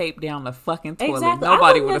that tape down the fucking toilet. Exactly.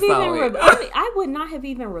 Nobody would have saw it. I would not have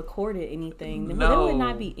even recorded anything. No. There would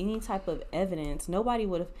not be any type of evidence. Nobody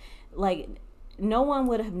would have, like, no one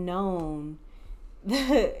would have known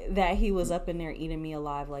that he was up in there eating me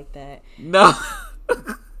alive like that. No.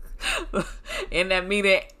 In that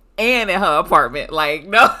meeting and in her apartment. Like,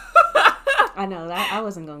 no. I know. I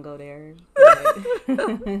wasn't going to go there.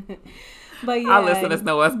 But yeah. Our listeners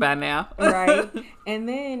know us by now. Right. And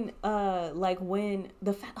then, like, when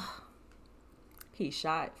he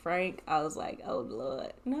shot Frank, I was like, oh,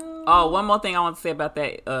 Lord, no. Oh, one more thing I want to say about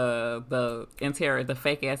that, the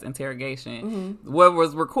fake-ass interrogation. What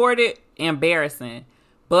was recorded, embarrassing.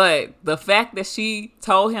 But the fact that she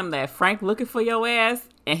told him that Frank looking for your ass,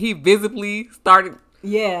 and he visibly started...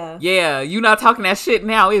 Yeah, you not talking that shit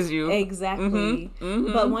now, is you? Exactly.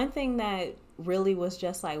 But one thing that really was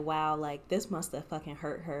just like, wow, like, this must have fucking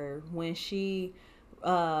hurt her when she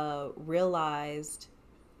realized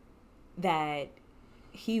that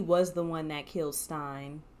he was the one that killed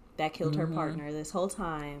Stein, that killed her partner this whole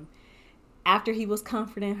time, after he was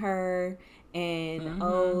comforting her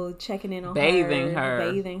and checking in on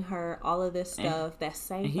bathing her, all of this stuff. That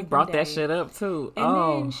same, and he brought that shit up too. And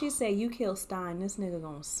then she said, "You killed Stein." This nigga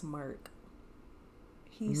gonna smirk.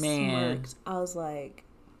 He smirked. I was like,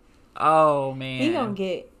 oh man, he gonna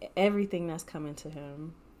get everything that's coming to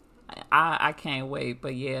him. I can't wait.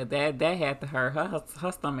 But yeah, that had to hurt.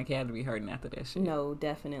 Her stomach had to be hurting after that shit. No,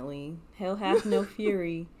 definitely. Hell hath no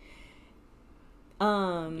fury.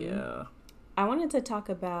 Yeah. I wanted to talk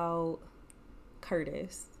about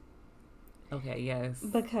Curtis. Okay, yes.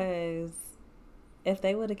 Because if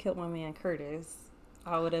they would have killed my man Curtis,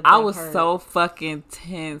 I would have. I was so fucking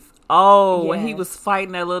tense. Oh, when he was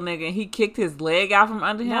fighting that little nigga and he kicked his leg out from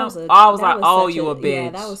under him. I was like, oh, you a bitch. Yeah,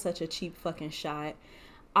 that was such a cheap fucking shot.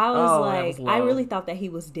 I was I really thought that he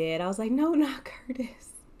was dead. I was like, no, not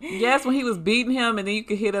Curtis. Yes, when he was beating him and then you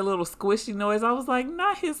could hear that little squishy noise. I was like,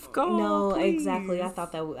 not his skull. No, please. exactly. I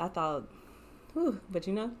thought, but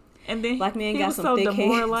you know, and then black man he got was some so thick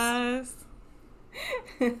demoralized.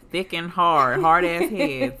 Thick and hard ass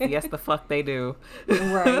heads. Yes, the fuck they do.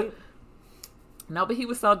 Right. No, but he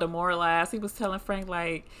was so demoralized. He was telling Frank,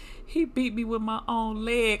 like, he beat me with my own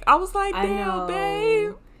leg. I was like, damn,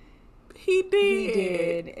 babe. He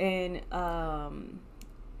did. And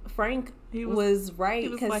Frank was right. He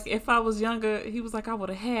was like, if I was younger, he was like, I would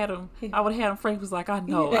have had him. Frank was like, I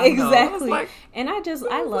know. Exactly. I and I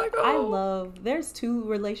love, there's two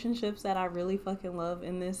relationships that I really fucking love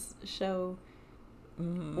in this show.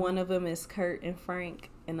 One of them is Kurt and Frank,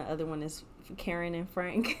 and the other one is Karen and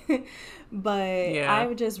Frank. But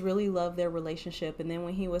I just really love their relationship. And then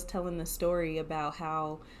when he was telling the story about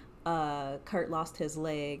how Kurt lost his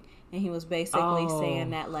leg, and he was basically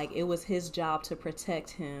saying that, like, it was his job to protect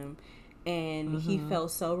him, and he felt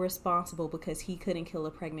so responsible because he couldn't kill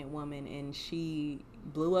a pregnant woman, and she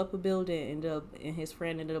blew up a building, and his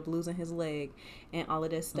friend ended up losing his leg and all of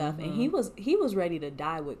this stuff. And he was ready to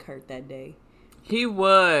die with Kurt that day. He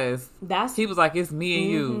was like, it's me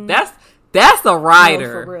and you. That's a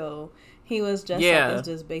writer. No, for real. He was just like, it's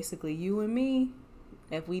just basically you and me.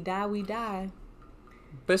 If we die, we die.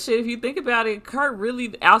 But shit, if you think about it, Kurt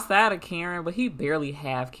really, outside of Karen, but he barely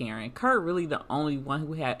have Karen. Kurt really the only one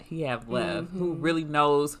who he have left, who really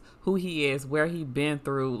knows who he is, where he been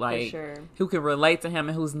through, like, who can relate to him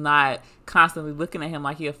and who's not constantly looking at him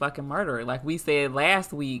like he a fucking murderer. Like we said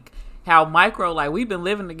last week, how Micro, like, we've been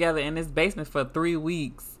living together in this basement for 3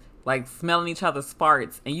 weeks, like, smelling each other's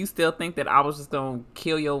farts, and you still think that I was just gonna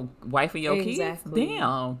kill your wife and your kids?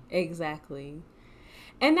 Damn. Exactly.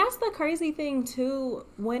 And that's the crazy thing, too,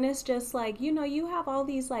 when it's just like, you know, you have all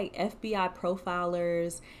these, like, FBI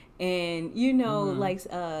profilers and, you know, like,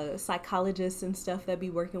 psychologists and stuff that be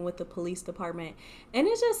working with the police department. And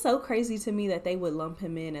it's just so crazy to me that they would lump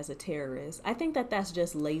him in as a terrorist. I think that that's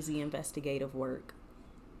just lazy investigative work.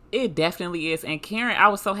 It definitely is. And Karen, I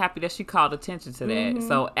was so happy that she called attention to that.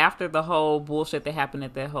 So after the whole bullshit that happened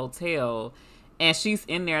at that hotel, and she's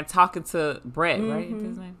in there talking to Brett, right?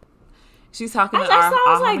 His name. She's talking to our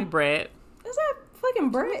homie Brett. Is that fucking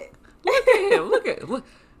Brett? Look at him. Look.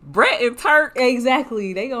 Brett and Turk.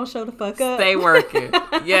 Exactly. They gonna show the fuck up. Stay working.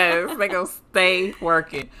 Yes, they gonna stay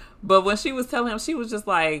working. But when she was telling him, she was just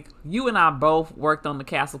like, you and I both worked on the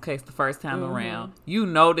Castle case the first time around. You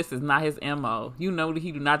know this is not his MO. You know that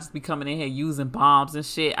he do not just be coming in here using bombs and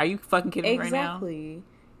shit. Are you fucking kidding me right now? Exactly.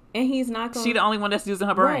 And he's not going to... She the only one that's using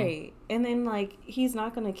her brain. Right. And then, like, he's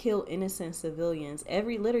not going to kill innocent civilians.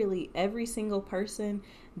 Literally every single person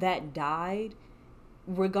that died,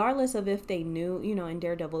 regardless of if they knew, you know, in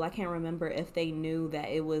Daredevil, I can't remember if they knew that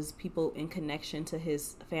it was people in connection to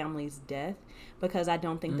his family's death, because I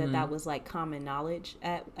don't think that was like common knowledge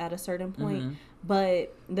at a certain point.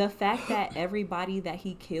 But the fact that everybody that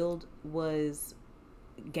he killed was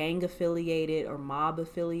gang affiliated or mob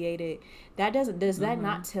affiliated, does that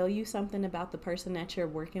not tell you something about the person that you're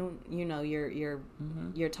working, you know,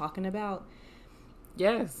 you're talking about?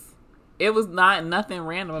 Yes. It was nothing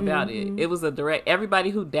random about it. It was a direct,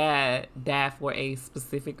 everybody who died for a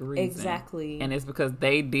specific reason. Exactly. And it's because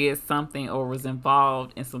they did something or was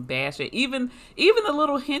involved in some bad shit. Even the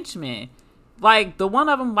little henchmen, like the one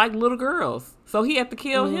of them like little girls. So he had to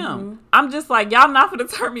kill him. I'm just like, y'all not gonna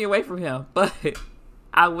turn me away from him. But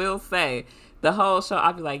I will say, the whole show,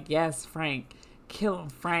 I'll be like, yes, Frank, kill him,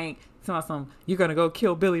 Frank. You're gonna go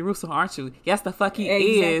kill Billy Russo, aren't you? Yes, the fuck he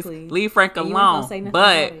is. Leave Frank alone.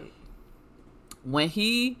 But when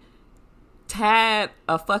he tied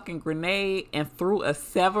a fucking grenade and threw a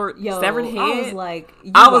severed head, I was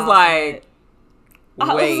like,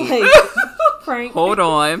 wait, Frank, hold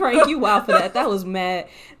on. Frank, you wild for that. That was mad.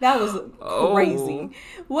 That was crazy.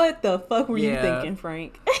 What the fuck were you thinking,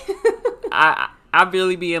 Frank? I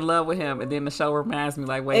really be in love with him, and then the show reminds me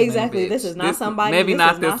like, wait, exactly. This is not somebody. Maybe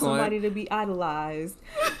not this one. Somebody to be idolized.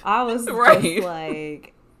 I was just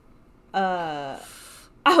like,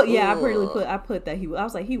 oh yeah, I put that I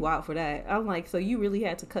was like, he wild for that. I'm like, so you really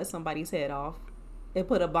had to cut somebody's head off and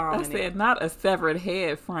put a bomb in it? I said, not a severed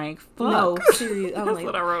head, Frank. Fuck. No, seriously. That's like,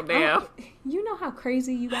 what I wrote down. You know how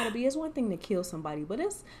crazy you gotta be. It's one thing to kill somebody, but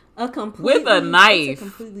it's a completely with a knife. It's a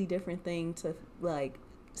completely different thing to like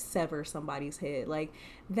sever somebody's head like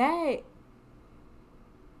that.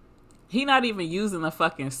 He not even using a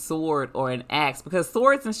fucking sword or an axe, because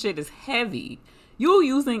swords and shit is heavy. You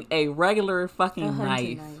using a regular fucking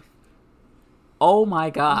knife. Oh my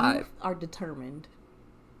God. You are determined.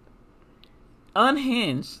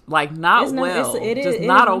 Unhinged. Like not well. Just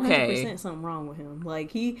not okay. 100% something wrong with him.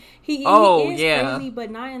 Like he is crazy,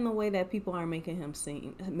 but not in the way that people are making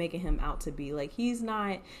him out to be. Like he's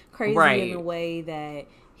not crazy in the way that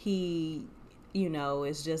he, you know,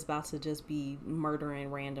 is just about to just be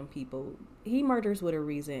murdering random people. He murders with a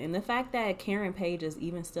reason. And the fact that Karen Page is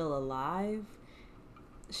even still alive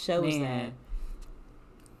shows that.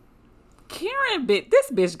 Karen, this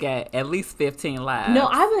bitch got at least 15 lives. No,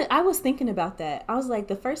 I was thinking about that. I was like,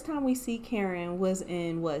 the first time we see Karen was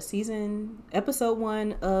in episode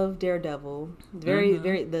 1 of Daredevil,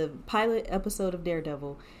 the pilot episode of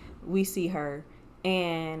Daredevil. We see her,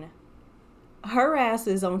 and her ass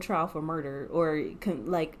is on trial for murder, or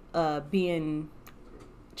being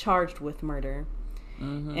charged with murder.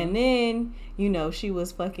 And then, you know, she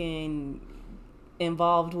was fucking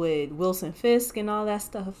involved with Wilson Fisk and all that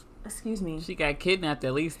stuff. Excuse me. She got kidnapped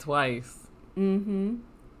at least twice.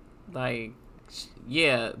 Like,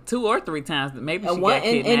 yeah, 2 or 3 times. Maybe she got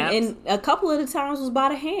kidnapped. And a couple of the times was by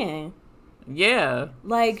the hand. Yeah.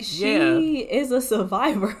 Like, she is a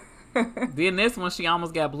survivor. Then this one, she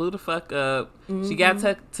almost got blew the fuck up. She got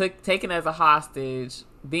taken as a hostage.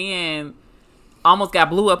 Then almost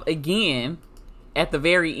got blew up again at the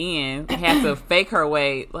very end. Had to fake her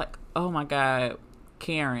way. Like, oh my God.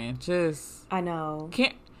 Karen, just... I know.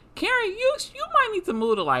 Karen, you might need to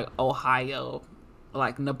move to like Ohio,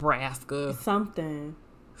 like Nebraska,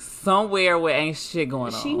 somewhere where ain't shit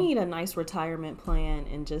going on. She need a nice retirement plan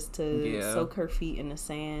and just to soak her feet in the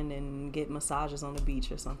sand and get massages on the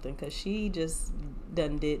beach or something, because she just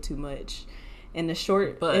done did too much in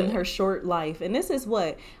her short life. And this is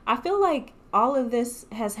what I feel like. All of this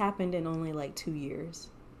has happened in only like 2 years.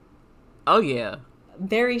 Oh yeah,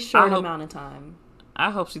 very short amount of time.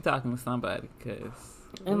 I hope she's talking to somebody, because.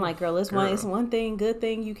 I'm like, girl, it's one good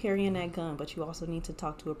thing you carrying that gun, but you also need to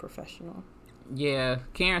talk to a professional. Yeah,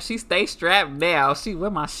 Karen, she stay strapped now. She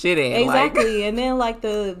where my shit at? Exactly. Like. And then like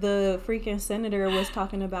the freaking senator was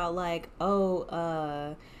talking about like,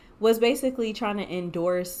 was basically trying to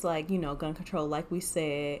endorse like, you know, gun control, like we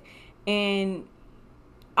said. And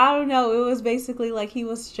I don't know, it was basically like he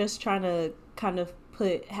was just trying to kind of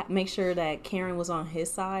make sure that Karen was on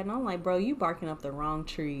his side. And I'm like, bro, you barking up the wrong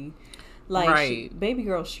tree. Like, right. Baby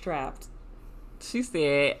girl strapped. She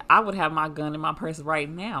said, I would have my gun in my purse right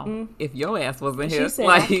now if your ass wasn't here. She said,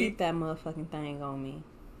 like, I keep that motherfucking thing on me.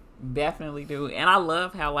 Definitely do. And I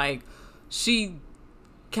love how, like, she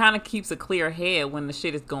kind of keeps a clear head when the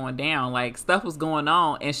shit is going down. Like, stuff was going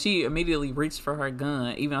on and she immediately reached for her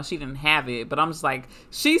gun even though she didn't have it. But I'm just like,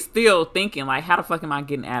 she's still thinking, like, how the fuck am I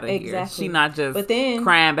getting out of here? She not just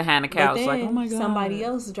crying behind the couch like, oh my God. Somebody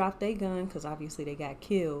else dropped their gun because obviously they got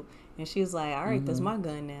killed. And she was like, all right, that's my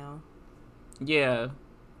gun now. Yeah.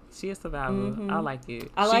 She a survivor. I like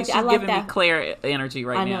it. She's giving me Claire energy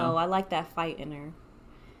right now. I know. I like that fight in her.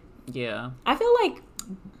 Yeah. I feel like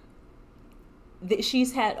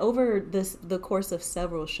she's had, over the course of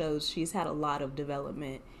several shows, she's had a lot of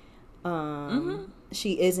development.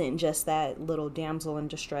 She isn't just that little damsel in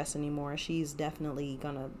distress anymore. She's definitely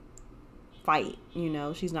gonna fight, you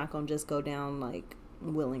know. She's not gonna just go down, like,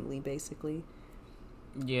 willingly, basically.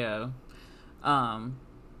 Yeah.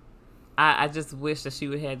 I just wish that she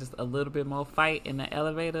would have just a little bit more fight in the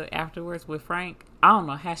elevator afterwards with Frank. I don't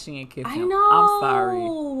know how she ain't kissed him. I know. I'm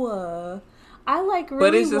sorry. I like really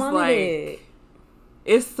but it's just wanted like, it.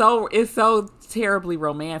 It's so terribly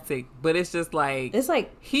romantic, but it's just like, it's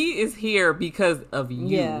like he is here because of you.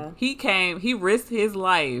 Yeah. He risked his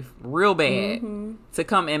life real bad to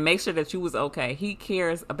come and make sure that you was okay. He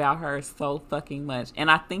cares about her so fucking much, and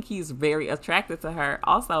I think he's very attracted to her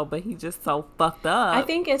also, but he's just so fucked up. I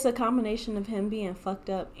think it's a combination of him being fucked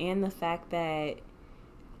up and the fact that,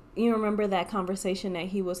 you remember that conversation that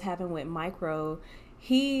he was having with Micro.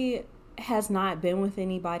 He has not been with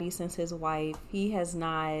anybody since his wife. He has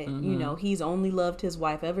not, you know, he's only loved his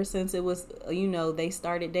wife ever since it was, you know, they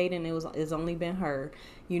started dating. It's only been her.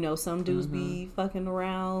 You know, some dudes be fucking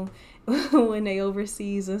around when they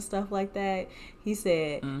overseas and stuff like that. He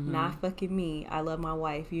said, not fucking me. I love my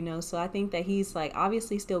wife, you know. So I think that he's, like,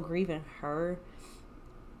 obviously still grieving her.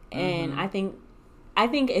 And I think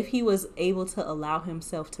if he was able to allow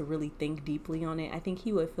himself to really think deeply on it, I think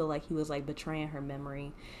he would feel like he was, like, betraying her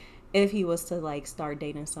memory if he was to, like, start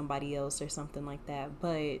dating somebody else or something like that.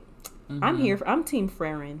 But I'm Team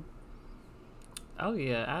Farron. Oh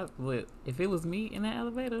yeah, I would. If it was me in that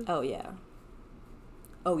elevator. Oh yeah.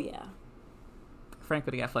 Frank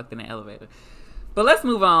would have got fucked in the elevator. But let's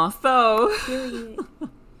move on. So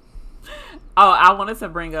I wanted to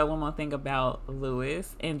bring up one more thing about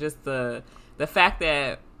Lewis and just the fact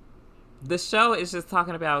that the show is just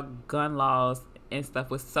talking about gun laws and stuff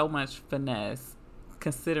with so much finesse,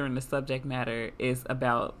 considering the subject matter is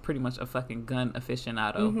about pretty much a fucking gun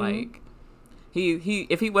aficionado. Like, he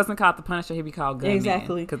if he wasn't called the Punisher, he'd be called Gunman.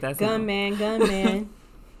 Exactly. Because that's Gunman.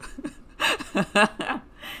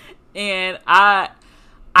 And I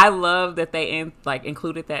love that they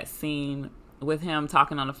included that scene with him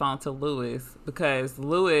talking on the phone to Lewis, because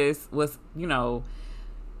Lewis was, you know,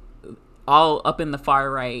 all up in the far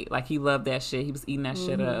right. Like, he loved that shit. He was eating that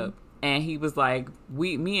shit up. And he was like,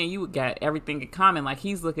 me and you got everything in common. Like,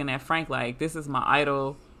 he's looking at Frank like, this is my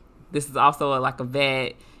idol. This is also a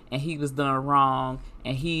vet. And he was done wrong.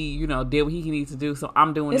 And he, you know, did what he needs to do. So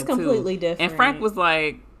I'm doing it too. It's completely different. And Frank was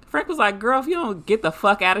like, girl, if you don't get the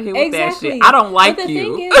fuck out of here with that shit, I don't like you. But the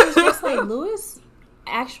thing is, it's just like, Lewis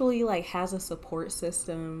actually, like, has a support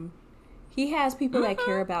system. He has people that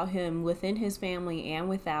care about him within his family and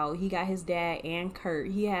without. He got his dad and Kurt.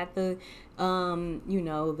 He had the, you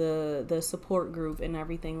know, the support group and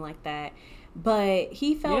everything like that. But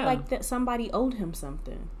he felt like that somebody owed him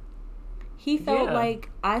something. He felt like,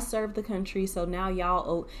 I served the country, so now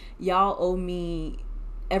y'all owe me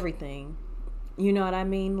everything. You know what I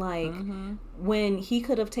mean? Like, when he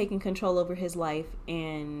could have taken control over his life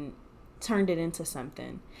and turned it into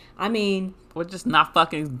something. I mean, or just not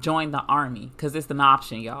fucking join the army, because it's an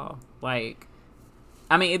option, y'all. Like,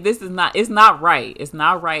 I mean, it's not right. It's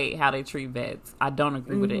not right how they treat vets. I don't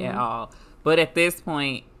agree with it at all. But at this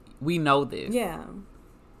point, we know this. Yeah.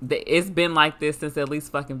 It's been like this since at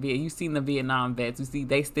least fucking Vietnam. You've seen the Vietnam vets. You see,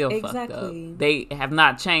 they still fucked up. They have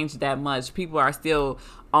not changed that much. People are still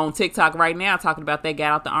on TikTok right now talking about they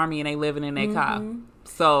got out the army and they living in their car.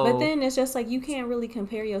 So, but then it's just like, you can't really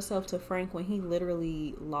compare yourself to Frank when he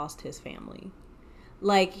literally lost his family.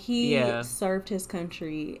 Like, he served his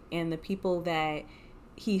country, and the people that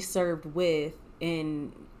he served with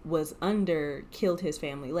and was under killed his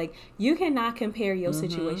family. Like, you cannot compare your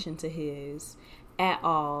situation to his at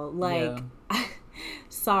all. Like,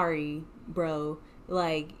 sorry, bro.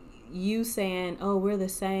 Like, you saying, oh, we're the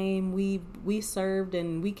same, we served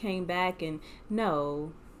and we came back, and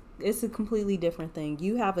no, it's a completely different thing.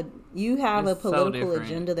 You have a political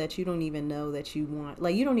agenda that you don't even know that you want.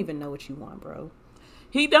 Like, you don't even know what you want, bro.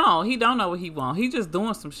 He don't know what he want. He just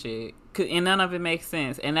doing some shit, and none of it makes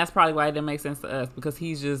sense. And that's probably why it didn't make sense to us, because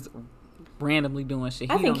he's just randomly doing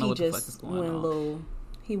shit. He don't know what the fuck is going on.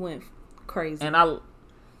 He went crazy. And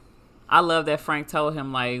I love that Frank told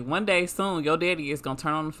him, like, one day soon your daddy is gonna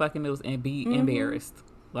turn on the fucking news and be embarrassed.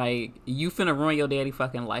 Like, you finna ruin your daddy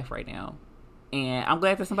fucking life right now. And I'm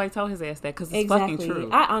glad that somebody told his ass that, because it's fucking true.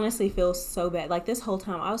 I honestly feel so bad. Like, this whole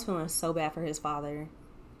time I was feeling so bad for his father.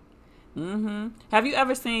 Have you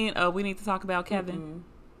ever seen We Need to Talk About Kevin?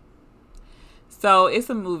 So it's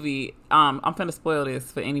a movie. I'm finna spoil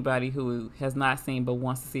this for anybody who has not seen but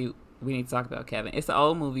wants to see We Need to Talk About Kevin. It's an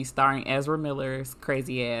old movie starring Ezra Miller's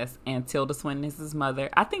crazy ass and Tilda Swinton is his mother.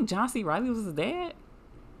 I think John C. Reilly was his dad.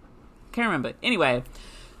 Can't remember. Anyway,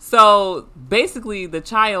 so basically the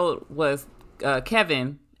child was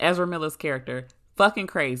Kevin, Ezra Miller's character, fucking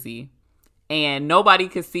crazy, and nobody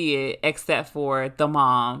could see it except for the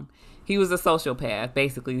mom. He was a sociopath.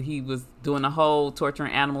 Basically, he was doing the whole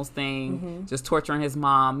torturing animals thing, just torturing his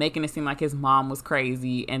mom, making it seem like his mom was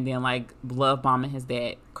crazy, and then like love bombing his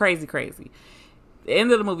dad. Crazy. The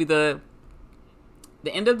end of the movie, the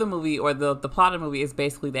end of the movie, or the plot of the movie, is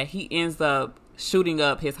basically that he ends up shooting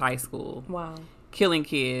up his high school. Wow. Killing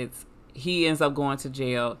kids. He ends up going to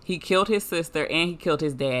jail. He killed his sister and he killed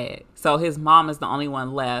his dad. So his mom is the only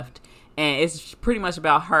one left. And it's pretty much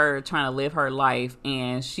about her trying to live her life.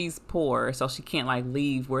 And she's poor, so she can't, like,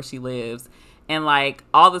 leave where she lives. And, like,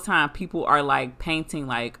 all the time people are, like, painting,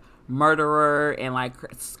 like, murderer and, like,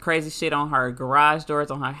 crazy shit on her garage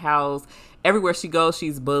doors, on her house. Everywhere she goes,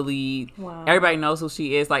 she's bullied. Wow. Everybody knows who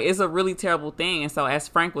she is. Like, it's a really terrible thing. And so as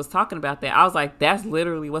Frank was talking about that, I was like, that's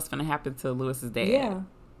literally what's going to happen to Lewis's dad. Yeah.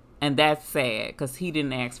 And that's sad, because he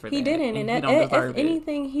didn't ask for that. He didn't. And if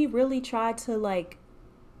anything, he really tried to, like,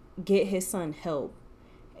 get his son help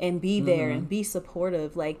and be there and be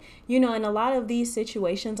supportive. Like, you know, in a lot of these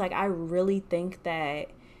situations, like, I really think that,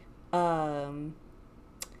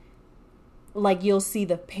 like, you'll see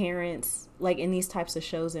the parents, like, in these types of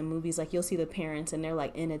shows and movies, like, you'll see the parents and they're,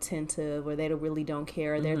 like, inattentive, or they really don't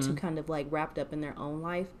care. Or they're too kind of, like, wrapped up in their own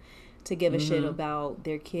life to give a shit about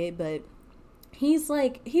their kid. But he's,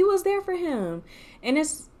 like, he was there for him. And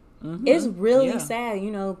it's really sad.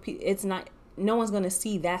 You know, it's not, no one's going to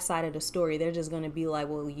see that side of the story. They're just going to be like,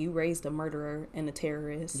 well, you raised a murderer and a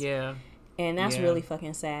terrorist. Yeah. And that's really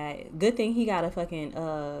fucking sad. Good thing he got a fucking,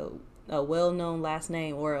 a well-known last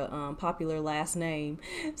name, or a popular last name,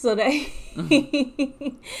 so that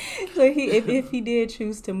if he did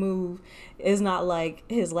choose to move, it's not like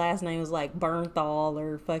his last name was like Bernthal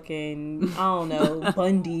or fucking, I don't know,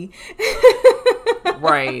 Bundy.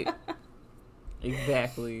 Right.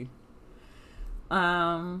 Exactly.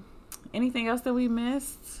 Anything else that we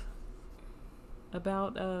missed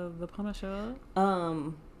about the Punisher?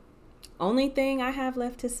 Only thing I have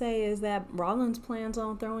left to say is that Rollins plans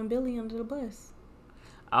on throwing Billy under the bus.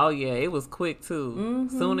 Oh yeah, it was quick too.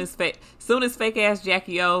 Soon as fake ass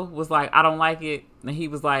Jackie O was like, I don't like it, and he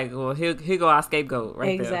was like, well, here go our scapegoat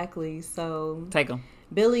right there. Exactly. So take him,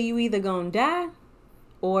 Billy. You either gonna die,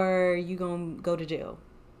 or you gonna go to jail.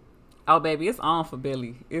 Oh baby, it's on for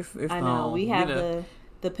Billy. It's I know on. We have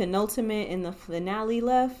the penultimate and the finale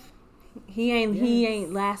left. He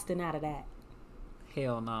ain't lasting out of that.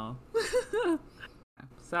 Hell no.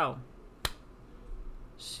 So,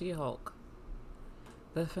 She-Hulk.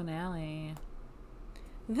 The finale.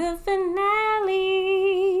 The finale.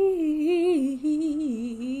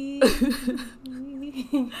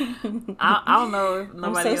 I don't know if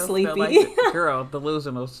nobody else sleepy. Felt like it. Girl,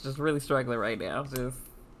 delusional. Just really struggling right now. Just,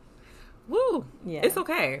 woo. Yeah. It's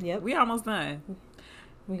okay. Yep. We almost done.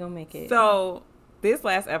 We gonna make it. So, this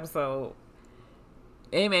last episode,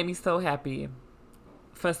 it made me so happy.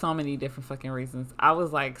 For so many different fucking reasons. I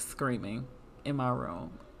was like screaming in my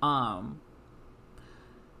room.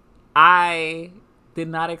 I did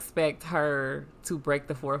not expect her to break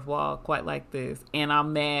the fourth wall quite like this. And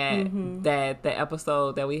I'm mad that the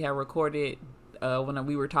episode that we had recorded when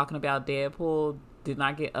we were talking about Deadpool did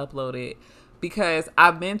not get uploaded. Because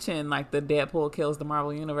I mentioned like the Deadpool kills the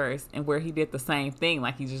Marvel Universe, and where he did the same thing.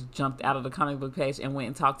 Like he just jumped out of the comic book page and went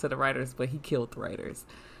and talked to the writers, but he killed the writers.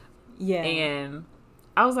 Yeah. And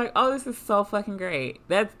I was like, oh, this is so fucking great.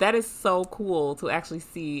 That is so cool to actually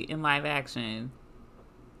see in live action.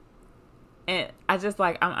 And I just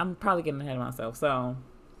like, I'm probably getting ahead of myself. So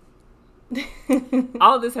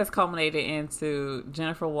all of this has culminated into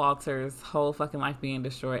Jennifer Walters' whole fucking life being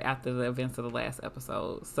destroyed after the events of the last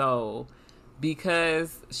episode. So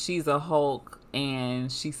because she's a Hulk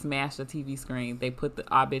and she smashed a TV screen. They put the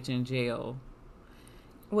bitch in jail.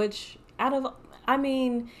 Which,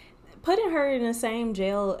 putting her in the same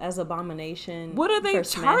jail as Abomination. What are they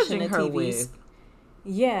charging her with?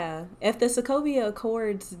 Yeah. If the Sokovia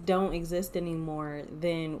Accords don't exist anymore,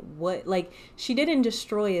 then what? Like, she didn't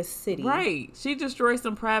destroy a city. Right. She destroyed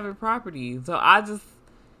some private property. So I just,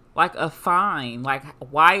 like, a fine. Like,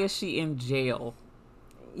 why is she in jail?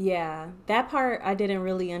 Yeah. That part I didn't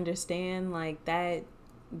really understand. Like, that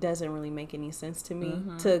doesn't really make any sense to me.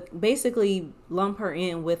 To basically lump her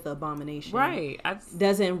in with Abomination. Right.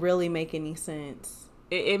 Doesn't really make any sense.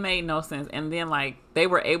 It made no sense. And then, like, they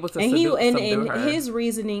were able to subdue her. His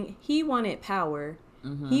reasoning, he wanted power.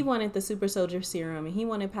 He wanted the super soldier serum, and he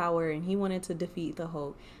wanted power, and he wanted to defeat the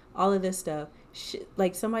Hulk. All of this stuff.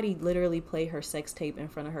 Like, somebody literally played her sex tape in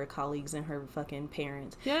front of her colleagues and her fucking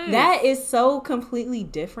parents. Yes. That is so completely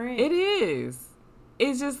different. It is.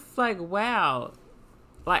 It's just like, wow.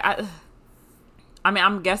 Like,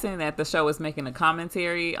 I'm guessing that the show is making a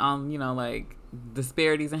commentary on, like,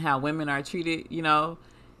 disparities in how women are treated,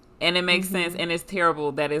 and it makes sense, and it's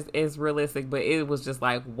terrible that it's realistic, but it was just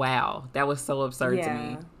like, wow, that was so absurd to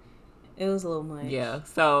me. It was a little much. Yeah.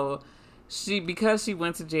 So because she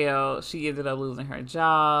went to jail, she ended up losing her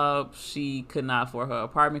job. She could not afford her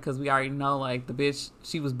apartment because we already know, like, the bitch,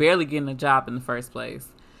 she was barely getting a job in the first place.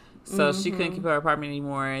 So she couldn't keep her apartment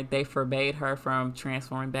anymore. They forbade her from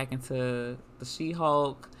transforming back into the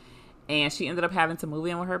She-Hulk, and she ended up having to move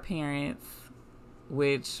in with her parents,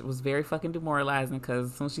 which was very fucking demoralizing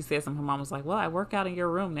because as soon as she said something, her mom was like, well, I work out in your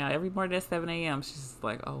room now every morning at 7 a.m. She's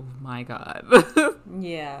like, oh my God.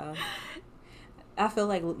 Yeah. I feel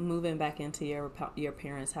like moving back into your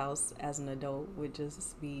parents' house as an adult would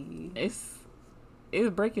just be...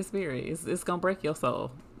 It'll break your spirit. It's going to break your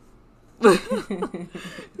soul.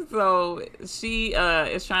 So she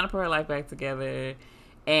is trying to put her life back together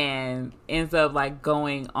and ends up, like,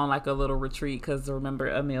 going on, like, a little retreat because, remember,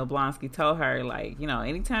 Emil Blonsky told her, like,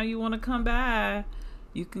 anytime you want to come by,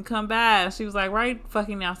 you can come by. She was like, right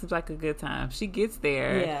fucking now seems like a good time. She gets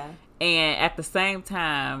there. Yeah. And at the same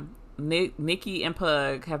time, Nikki and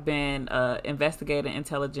Pug have been investigating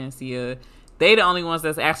intelligentsia. They the only ones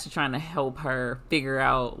that's actually trying to help her figure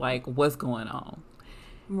out, like, what's going on.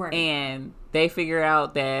 Right. And they figure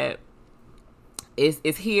out that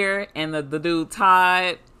it's here, and the dude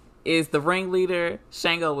Todd is the ringleader.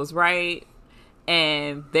 Shango was right,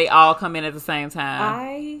 and they all come in at the same time.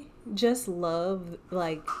 I just love,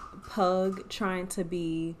 like, Pug trying to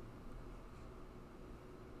be...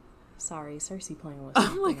 Sorry, Cersei playing with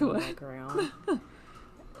something in the background.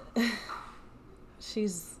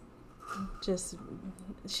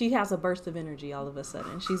 She has a burst of energy all of a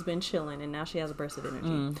sudden. She's been chilling and now she has a burst of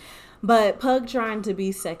energy. But Pug trying to be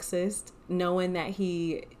sexist, knowing that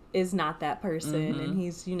he is not that person and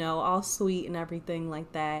he's, all sweet and everything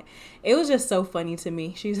like that. It was just so funny to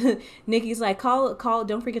me. Nikki's like, call,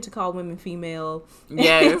 don't forget to call women female.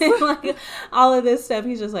 Yes. Like, all of this stuff.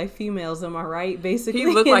 He's just like, females, am I right? Basically. He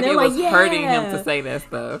looked like it was hurting him to say that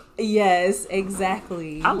stuff. Yes,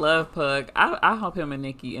 exactly. I love Pug. I hope him and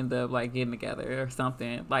Nikki end up, like, getting together or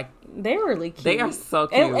something. Like, they're really cute. They are so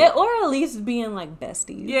cute. Or at least being, like,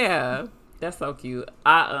 besties. Yeah. That's so cute.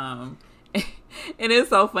 And it's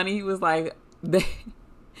so funny. He was like,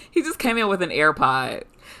 he just came in with an AirPod.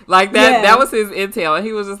 Like, that was his intel. And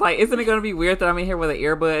he was just like, isn't it going to be weird that I'm in here with an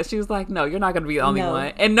earbud? She was like, no, you're not going to be the only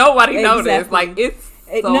one. And nobody noticed. Like, it's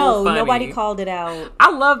so funny. Nobody called it out.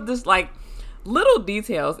 I love this, like, little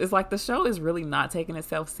details. It's like the show is really not taking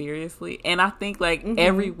itself seriously. And I think, like,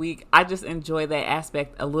 every week, I just enjoy that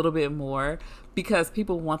aspect a little bit more because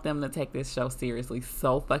people want them to take this show seriously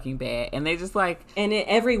so fucking bad. And they just, like... And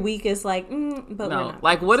every week is like, but no, we're not.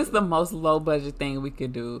 Like, what is the most low-budget thing we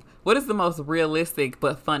could do? What is the most realistic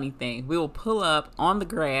but funny thing? We will pull up on the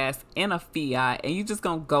grass in a Fiat, and you just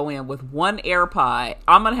gonna go in with one AirPod.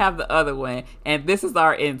 I'm gonna have the other one, and this is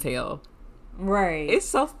our intel. Right. It's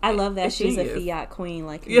so... I love that she's a Fiat queen,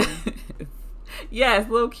 like me. Yes,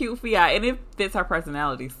 little cute Fiat, and it fits her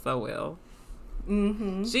personality so well.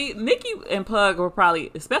 Nikki and Pug were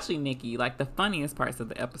probably, especially Nikki, like, the funniest parts of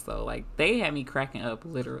the episode. Like, they had me cracking up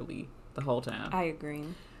literally the whole time. I agree.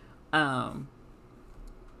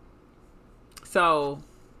 So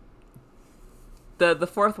the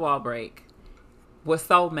fourth wall break was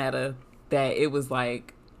so meta that it was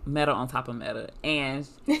like meta on top of meta, and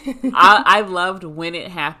I loved when it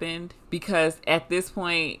happened because at this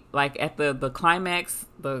point, like, at the climax,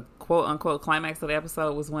 the quote unquote climax of the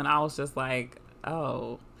episode was when I was just like,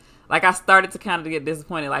 oh, like, I started to kind of get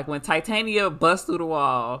disappointed. Like, when Titania busts through the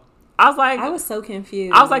wall, I was like, I was so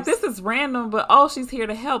confused. I was like, this is random, but oh, she's here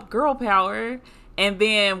to help, girl power. And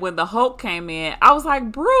then when the Hulk came in, I was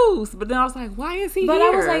like, Bruce. But then I was like, why is he here? But I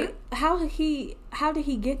was like, how did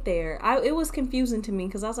he get there? It was confusing to me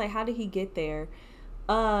because I was like, how did he get there?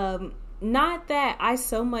 Not that I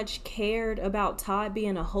so much cared about Todd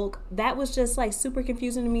being a Hulk. That was just like super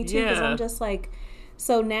confusing to me too, because I'm just like,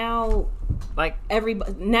 so now, like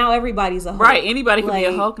everybody's a Hulk, right? Anybody can be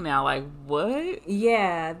a Hulk now. Like what?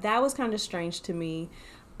 Yeah, that was kind of strange to me.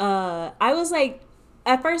 I was like,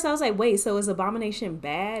 at first I was like, wait, so is Abomination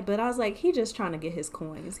bad? But I was like, he just trying to get his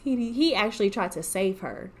coins. He actually tried to save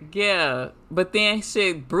her. Yeah, but then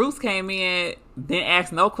shit, Bruce came in, didn't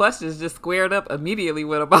ask no questions, just squared up immediately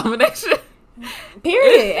with Abomination.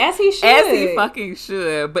 Period. As he should. As he fucking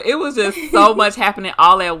should. But it was just so much happening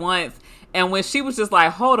all at once. And when she was just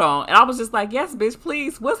like, hold on. And I was just like, yes, bitch,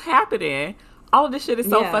 please. What's happening? All of this shit is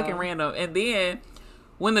so fucking random. And then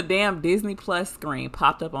when the damn Disney Plus screen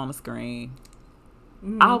popped up on the screen,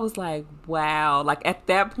 I was like, wow. Like at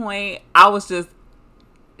that point, I was just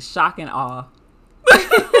shock and awe.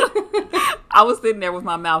 I was sitting there with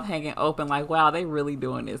my mouth hanging open like, wow, they really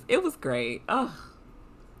doing this. It was great. Oh.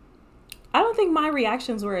 I don't think my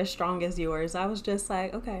reactions were as strong as yours. I was just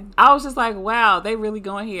like, okay. I was just like, wow, they really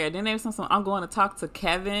going here. Then they was something, I'm going to talk to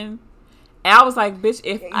Kevin. And I was like, bitch,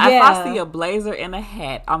 if I see a blazer and a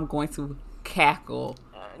hat, I'm going to cackle.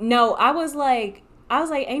 No, I was like,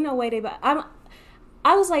 ain't no way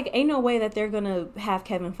I was like, ain't no way that they're going to have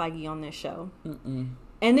Kevin Feige on this show. Mm-mm.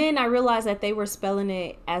 And then I realized that they were spelling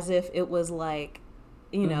it as if it was like,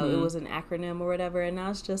 you know, it was an acronym or whatever. And I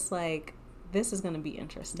was just like, this is going to be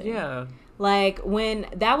interesting. Yeah. Like, when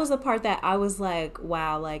that was the part that I was like,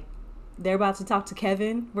 wow, like, they're about to talk to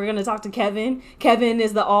Kevin. We're going to talk to Kevin. Kevin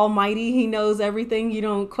is the almighty. He knows everything. You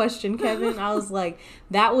don't question Kevin. I was like,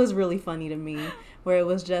 that was really funny to me, where it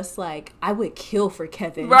was just like, I would kill for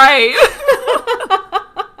Kevin. Right.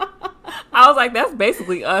 I was like, that's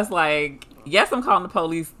basically us. Like, yes, I'm calling the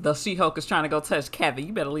police. The She-Hulk is trying to go touch Kevin.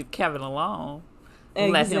 You better leave Kevin alone.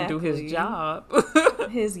 Exactly. Let him do his job. Let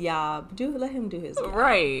him do his job.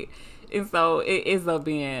 Right. And so it ends up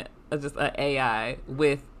being just an AI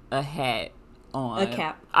with a hat on. A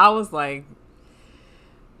cap. I was like,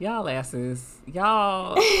 y'all asses.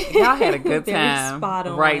 Y'all had a good time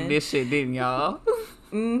writing this shit, didn't y'all?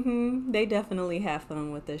 Mm-hmm. They definitely have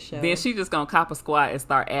fun with this show. Then she just gonna cop a squat and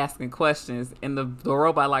start asking questions. And the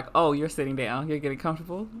robot like, oh, you're sitting down. You're getting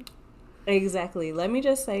comfortable? Exactly. Let me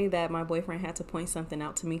just say that my boyfriend had to point something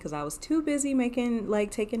out to me because I was too busy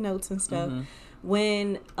taking notes and stuff. Mm-hmm.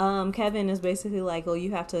 When Kevin is basically like, oh,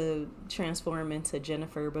 you have to transform into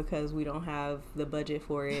Jennifer because we don't have the budget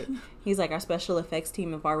for it. He's like, our special effects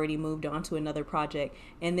team have already moved on to another project.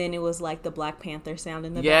 And then it was like the Black Panther sound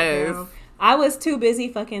in the background. I was too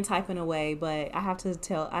busy fucking typing away, but I have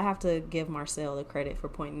to give Marcel the credit for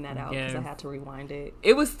pointing that out because I had to rewind it.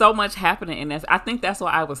 It was so much happening in this. I think that's why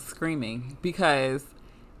I was screaming, because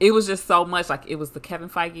it was just so much. Like, it was the Kevin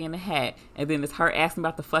Feige in the hat, and then it's her asking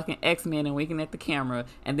about the fucking X-Men and winking at the camera,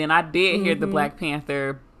 and then I did hear the Black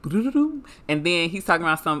Panther, and then he's talking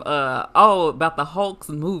about some about the Hulk's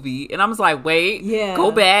movie, and I was like, wait, go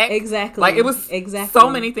back. Exactly. Like, it was so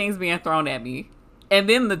many things being thrown at me. And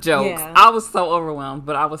then the jokes. I was so overwhelmed,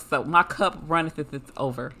 but my cup runneth if it's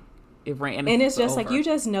over. It ran, and it's just over. Like, you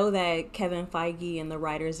just know that Kevin Feige and the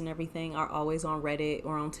writers and everything are always on Reddit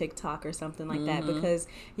or on TikTok or something like that, because,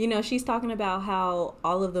 you know, she's talking about how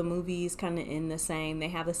all of the movies kind of end the same. They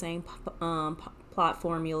have the same plot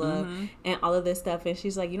formula and all of this stuff, and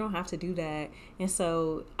she's like, you don't have to do that. And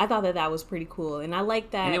so I thought that was pretty cool, and I like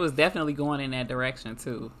that. And it was definitely going in that direction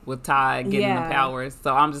too, with Todd getting the powers.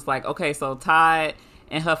 So I'm just like, okay, so Todd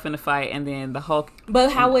and Huff in the fight, and then the Hulk.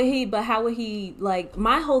 But how would he like,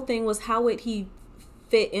 my whole thing was, how would he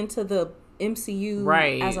fit into the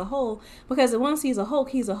MCU as a whole? Because once he's a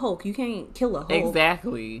Hulk, you can't kill a Hulk.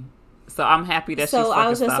 Exactly. So I'm happy that. So I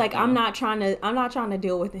was just like, I'm not trying to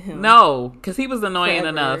deal with him. No, because he was annoying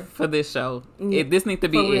enough for this show. This needs to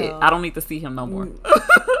be it. I don't need to see him no more.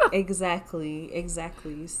 Exactly.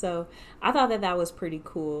 So I thought that was pretty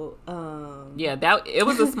cool. It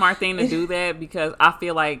was a smart thing to do that, because I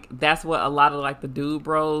feel like that's what a lot of like the dude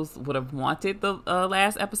bros would have wanted the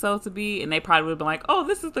last episode to be, and they probably would have been like, oh,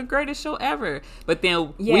 this is the greatest show ever. But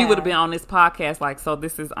then we would have been on this podcast like, so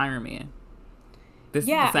this is Iron Man. This is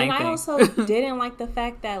the same thing. I also didn't like the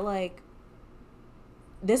fact that, like,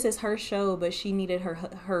 this is her show, but she needed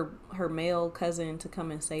her male cousin to come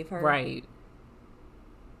and save her. Right.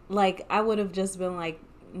 Like, I would have just been like,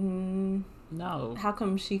 no. How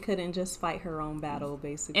come she couldn't just fight her own battle,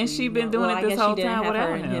 basically? And she's been doing it this whole time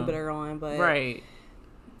without him. Inhibitor on, but right.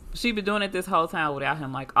 She been doing it this whole time without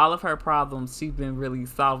him. Like, all of her problems, she's been really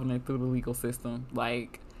solving it through the legal system.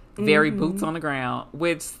 Like, very boots on the ground.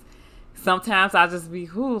 Which sometimes I just be,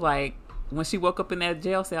 like, when she woke up in that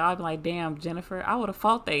jail cell, I'd be like, damn, Jennifer, I would have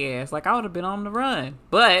fought their ass. Like, I would have been on the run.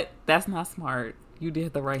 But that's not smart. You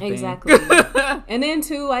did the right thing. Exactly. And then,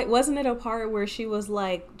 too, like, wasn't it a part where she was,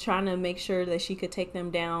 like, trying to make sure that she could take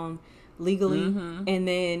them down legally, and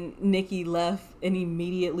then Nikki left and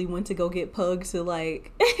immediately went to go get Pug to,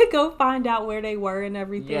 like, go find out where they were and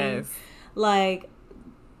everything. Yes. Like,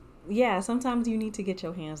 yeah, sometimes you need to get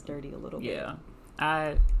your hands dirty a little bit. Yeah.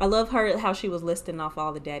 I love her, how she was listing off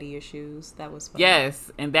all the daddy issues. That was fun.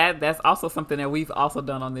 Yes, and that's also something that we've also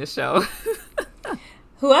done on this show.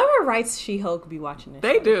 Whoever writes She-Hulk be watching this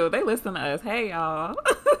They show. do. They listen to us. Hey, y'all.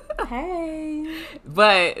 Hey.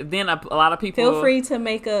 But then a lot of people Feel free to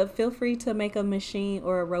make a machine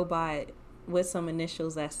or a robot with some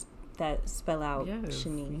initials that spell out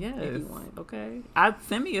Shani. Yes. If you want. Okay.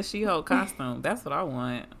 Send me a She-Hulk costume. That's what I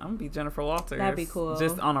want. I'm gonna be Jennifer Walters. That'd be cool.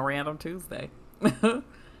 Just on a random Tuesday.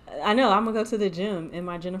 I know. I'm gonna go to the gym in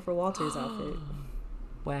my Jennifer Walters outfit.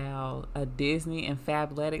 Wow, a Disney and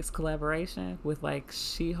Fabletics collaboration with like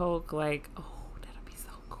She-Hulk, like, oh, that'd be so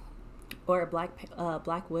cool. Or a Black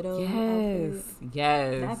Widow. Yes, outfit.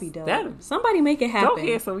 yes, That'd be dope. Somebody make it happen. Go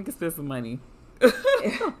ahead so we can spend some money.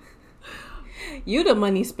 You the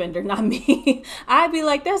money spender, not me. I'd be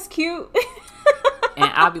like, that's cute.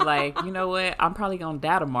 And I'll be like, you know what? I'm probably gonna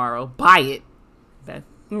die tomorrow. Buy it. That's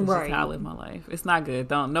right. just how I live my life. It's not good.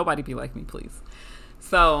 Don't nobody be like me, please.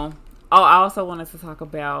 So. Oh, I also wanted to talk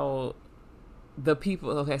about the people.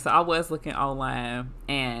 Okay, so I was looking online,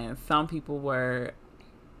 and some people were.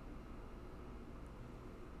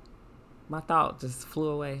 My thought just flew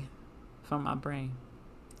away from my brain.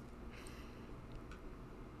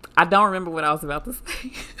 I don't remember what I was about to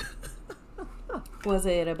say. Was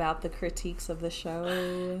it about the critiques of the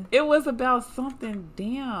show? It was about something.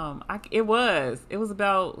 Damn, it was. It was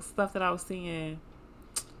about stuff that I was seeing.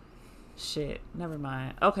 Shit, never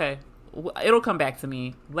mind. Okay. It'll come back to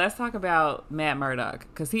me. Let's talk about Matt Murdock,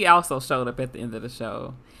 because he also showed up at the end of the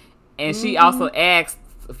show, and she also asked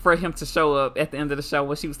for him to show up at the end of the show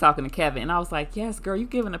when she was talking to Kevin, and I was like, yes, girl, you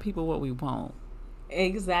giving the people what we want.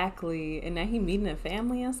 Exactly. And now he meeting a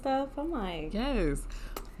family and stuff. I'm like, yes,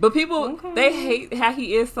 but people they hate how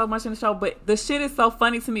he is so much in the show, but the shit is so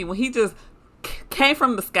funny to me when he just came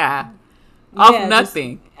from the sky off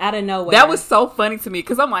nothing, out of nowhere. That was so funny to me,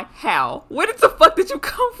 because I'm like, how? Where the fuck did you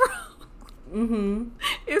come from?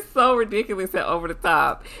 It's so ridiculous and over the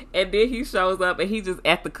top. And then he shows up and he just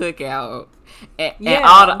at the cookout, and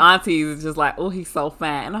all the aunties is just like, oh, he's so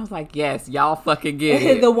fine. And I was like, yes, y'all fucking get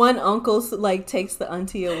it. The one uncle like takes the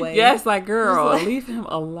auntie away. Yes, like, girl, leave him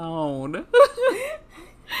alone.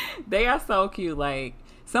 They are so cute. Like,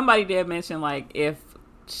 somebody did mention, like, if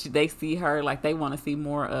they see her, like, they want to see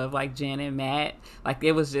more of like Jen and Matt. Like,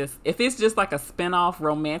 it was just, if it's just like a spinoff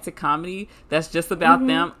romantic comedy that's just about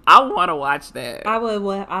them, I want to watch that. I would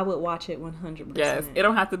watch it 100%. Yes, it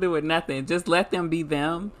don't have to do with nothing. Just let them be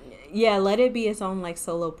them. Yeah, let it be its own like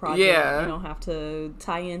solo project. Yeah, you don't have to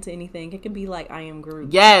tie into anything. It can be like I Am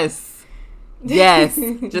Groot. Yes. Just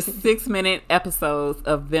 6-minute episodes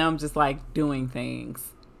of them just like doing things.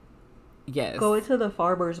 Yes. Going to the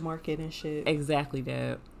farmer's market and shit. Exactly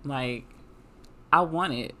that. Like, I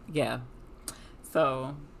want it. Yeah.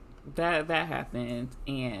 So that happened,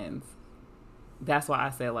 and that's why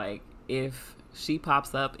I said, like, if she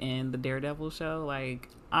pops up in the Daredevil show, like,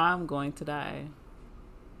 I'm going to die.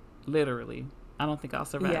 Literally. I don't think I'll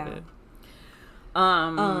survive it. Oh,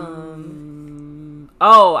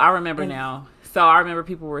 I remember now. So I remember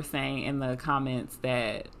people were saying in the comments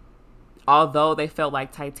that although they felt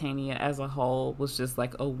like Titania as a whole was just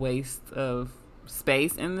like a waste of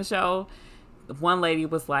space in the show, one lady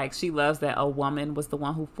was like, she loves that a woman was the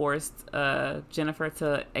one who forced Jennifer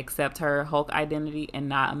to accept her Hulk identity and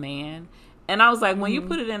not a man. And I was like, when you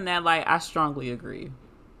put it in that light, I strongly agree.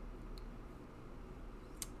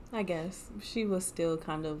 I guess she was still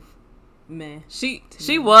kind of meh. She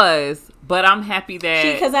was, but I'm happy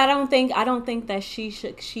that because I don't think that she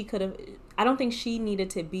could have. I don't think she needed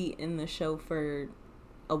to be in the show for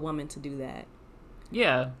a woman to do that.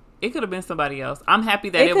 Yeah, it could have been somebody else. I'm happy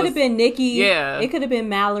that it could have been Nikki. Yeah, it could have been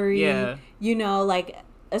Mallory. Yeah, you know, like.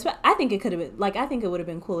 I think it could have been like I think it would have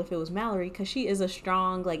been cool if it was Mallory, because she is a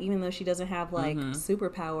strong, like, even though she doesn't have like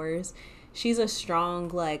superpowers, she's a strong,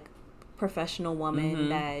 like, professional woman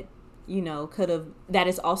that, you know, that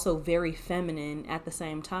is also very feminine at the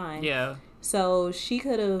same time. Yeah. So she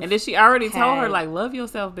could have. And then she already told her, like, love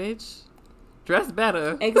yourself, bitch. Dress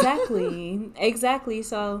better. Exactly.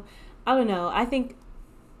 So I don't know. I think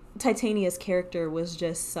Titania's character was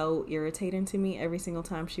just so irritating to me every single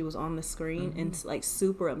time she was on the screen, and like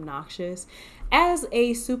super obnoxious, as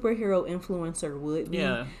a superhero influencer would be.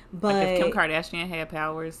 Yeah, but like if Kim Kardashian had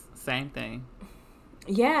powers, same thing.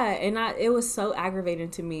 Yeah, and it was so aggravating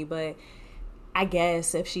to me. But I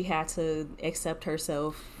guess if she had to accept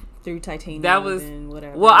herself through Titania, that was then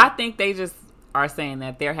whatever. Well, I think they just are saying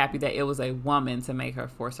that they're happy that it was a woman to make her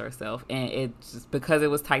force herself, and it just because it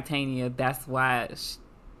was Titania, that's why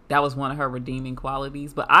that was one of her redeeming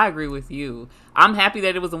qualities. But I agree with you. I'm happy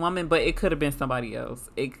that it was a woman, but it could have been somebody else.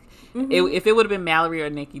 If it would have been Mallory or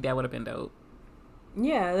Nikki, that would have been dope.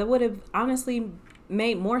 Yeah, that would have honestly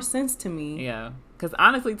made more sense to me. Yeah, because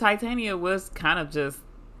honestly, Titania was kind of just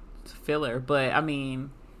filler. But I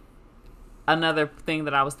mean, another thing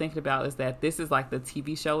that I was thinking about is that this is like the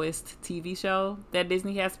TV show that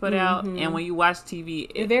Disney has put out, and when you watch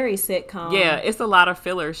TV, very sitcom. Yeah, it's a lot of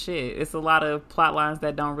filler shit. It's a lot of plot lines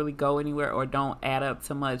that don't really go anywhere or don't add up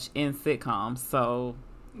to much in sitcoms. So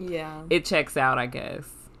yeah, it checks out, I guess.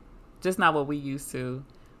 Just not what we used to,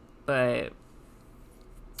 but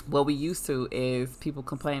what we used to is people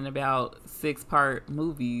complaining about 6-part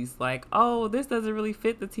movies, like, oh, this doesn't really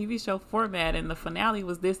fit the TV show format, and the finale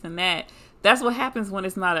was this and that. That's what happens when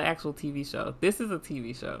it's not an actual TV show. This is a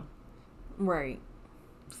TV show. Right.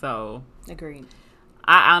 So. Agreed.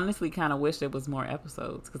 I honestly kind of wish it was more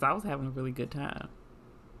episodes because I was having a really good time.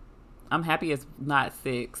 I'm happy it's not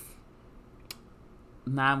 6.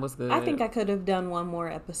 9 was good. I think I could have done one more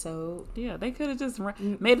episode. Yeah, they could have just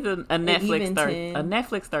made it a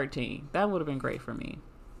Netflix 13. That would have been great for me.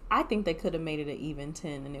 I think they could have made it an even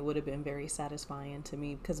 10, and it would have been very satisfying to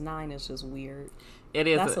me because 9 is just weird. It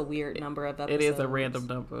is. That's a weird number of episodes. It is a random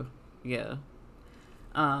number. Yeah.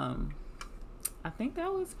 I think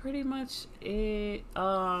that was pretty much it.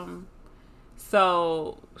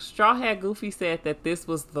 So Straw Hat Goofy said that this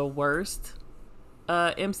was the worst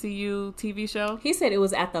MCU TV show. He said it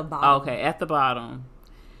was at the bottom. Okay, at the bottom.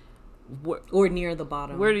 Or near the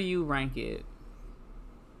bottom. Where do you rank it?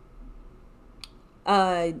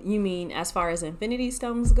 You mean as far as Infinity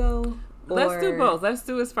Stones go? Let's do both. Let's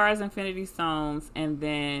do as far as Infinity Stones, and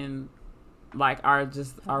then like our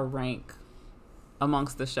rank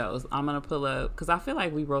amongst the shows. I'm gonna pull up because I feel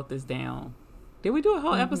like we wrote this down. Did we do a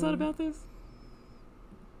whole episode about this?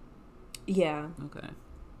 Yeah. Okay.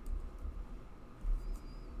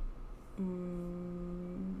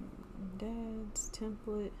 Dad's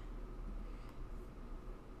template.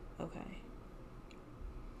 Okay.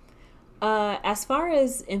 As far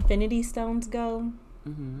as Infinity Stones go,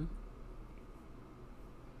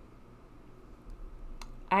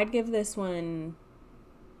 I'd give this one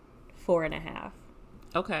 4.5.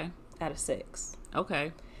 Okay. Out of 6.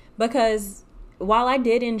 Okay. Because while I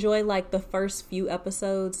did enjoy like the first few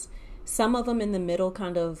episodes, some of them in the middle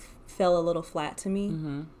kind of fell a little flat to me.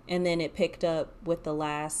 And then it picked up with the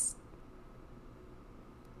last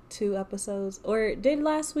 2 episodes. Or did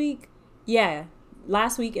last week? Yeah.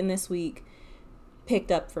 Last week and this week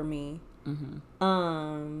picked up for me.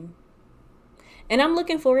 And I'm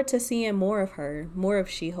looking forward to seeing more of her, more of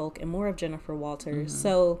She-Hulk, and more of Jennifer Walters.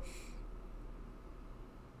 So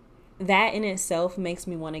that in itself makes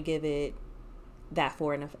me want to give it that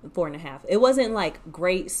 4.5. It wasn't like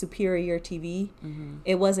great superior TV.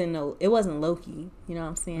 It wasn't Loki, you know what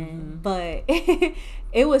I'm saying? But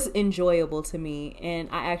it was enjoyable to me, and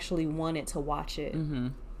I actually wanted to watch it.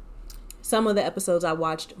 Some of the episodes I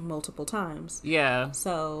watched multiple times. Yeah.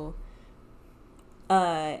 So,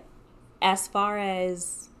 as far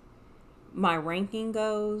as my ranking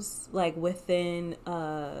goes, like within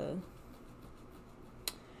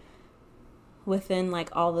like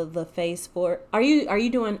all of the Phase 4, are you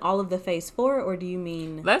doing all of the Phase 4, or do you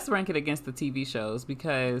mean? Let's rank it against the TV shows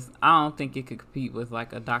because I don't think it could compete with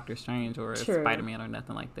like a Doctor Strange or a Spider-Man or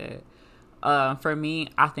nothing like that. For me,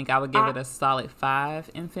 I think I would give it a solid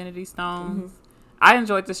 5 Infinity Stones. I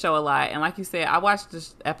enjoyed the show a lot, and like you said, I watched the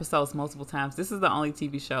episodes multiple times. This is the only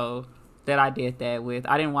TV show that I did that with.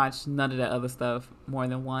 I didn't watch none of the other stuff more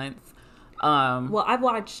than once. Well, I've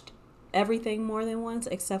watched everything more than once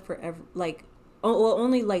except for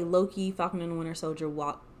only like Loki, Falcon and the Winter Soldier,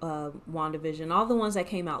 WandaVision, all the ones that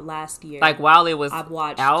came out last year. Like while it was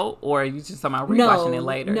out, or you just talking about rewatching it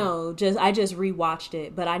later? No, I just rewatched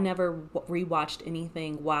it, but I never rewatched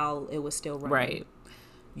anything while it was still running. Right.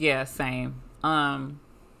 Yeah, same.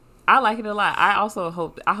 I like it a lot. I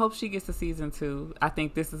hope she gets a season 2. I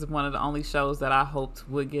think this is one of the only shows that I hoped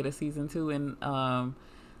would get a season 2, and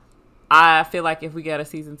I feel like if we get a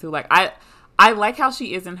season 2, like I like how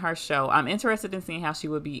she is in her show. I'm interested in seeing how she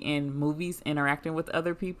would be in movies interacting with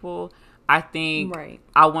other people. I think Right.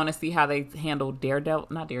 I want to see how they handle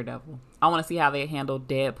not Daredevil. I want to see how they handle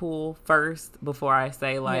Deadpool first before I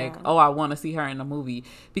say like, Yeah. oh, I want to see her in the movie,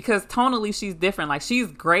 because tonally she's different. Like, she's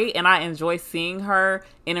great and I enjoy seeing her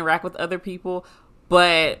interact with other people,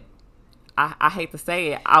 but I hate to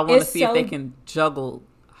say it, I want to see if they can juggle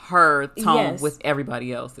her tone with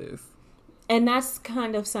everybody else's. And that's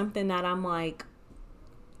kind of something that I'm like,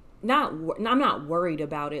 I'm not worried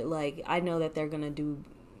about it. Like, I know that they're going to do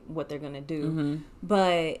what they're going to do.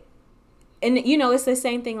 But, and you know, it's the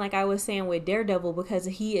same thing like I was saying with Daredevil, because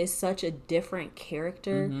he is such a different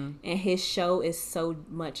character and his show is so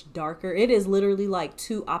much darker. It is literally like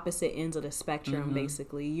two opposite ends of the spectrum,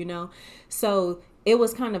 basically, you know? So it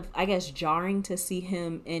was kind of, I guess, jarring to see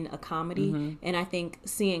him in a comedy. And I think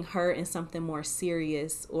seeing her in something more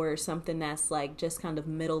serious, or something that's like just kind of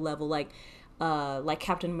middle level, like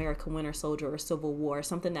Captain America Winter Soldier or Civil War,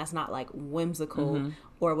 something that's not like whimsical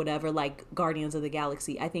or whatever, like Guardians of the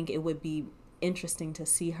Galaxy, I think it would be interesting to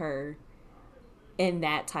see her in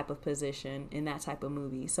that type of position, in that type of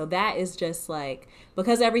movie. So that is just like,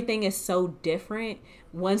 because everything is so different,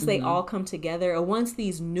 once they all come together, or once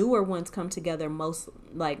these newer ones come together,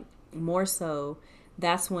 more so,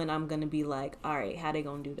 that's when I'm gonna be like, all right, how they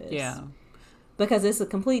gonna do this? Yeah. Because it's a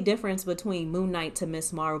complete difference between Moon Knight to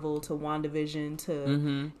Miss Marvel to WandaVision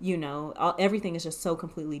to, you know, everything is just so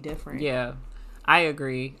completely different. Yeah, I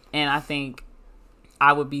agree. And I think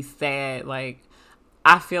I would be sad. Like,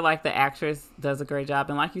 I feel like the actress does a great job.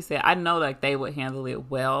 And like you said, I know like they would handle it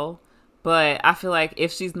well. But I feel like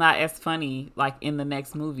if she's not as funny, like in the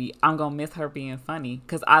next movie, I'm going to miss her being funny.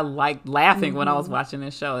 Because I liked laughing when I was watching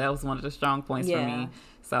this show. That was one of the strong points for me.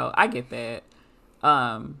 So I get that.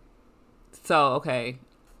 So, okay.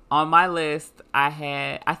 On my list, I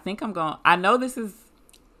feel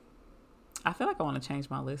like I want to change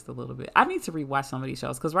my list a little bit. I need to rewatch some of these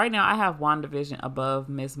shows. Because right now I have WandaVision above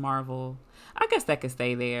Miss Marvel. I guess that could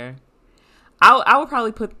stay there. I would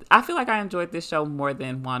probably I feel like I enjoyed this show more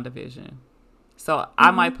than WandaVision. So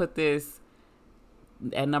I might put this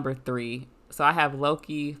at number 3. So I have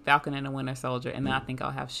Loki, Falcon and the Winter Soldier, and then I think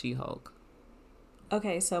I'll have She-Hulk.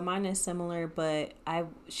 Okay, so mine is similar, but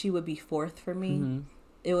she would be 4th for me.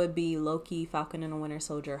 It would be Loki, Falcon and the Winter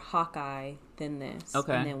Soldier, Hawkeye, then this.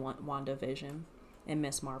 Okay. And then WandaVision and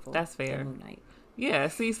Miss Marvel. That's fair. And Moon Knight. Yeah,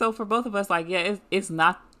 see, so for both of us, like, yeah, it's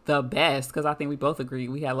not the best, because I think we both agree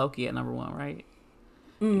we had Loki at number 1, right?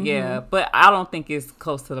 Yeah, but I don't think it's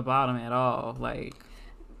close to the bottom at all. Like,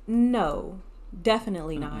 no,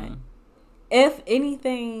 definitely not. If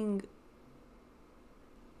anything,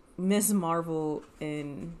 Miss Marvel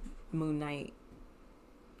and Moon Knight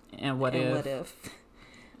and What If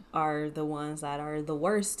are the ones that are the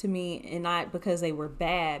worst to me, and not because they were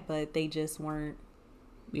bad, but they just weren't.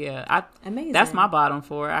 Yeah, amazing. That's my bottom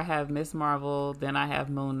 4. I have Miss Marvel, then I have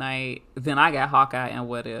Moon Knight, then I got Hawkeye and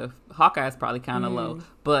What If. Hawkeye is probably kind of low,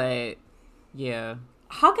 but yeah.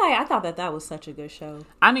 Hawkeye, I thought that was such a good show.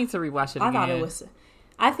 I need to rewatch it again. I thought it was.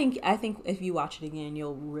 I think if you watch it again,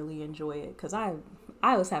 you'll really enjoy it, because I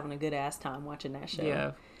was having a good ass time watching that show.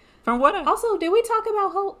 Yeah. From what also, did we talk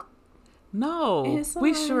about Hulk? No,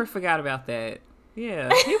 we sure forgot about that. Yeah,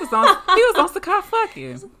 he was on Sakai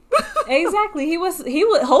fucking. Exactly. He was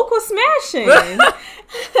Hulk was smashing.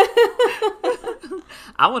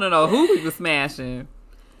 I want to know who he was smashing.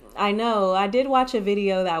 I know. I did watch a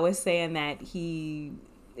video that was saying that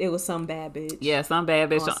it was some bad bitch. Yeah, some bad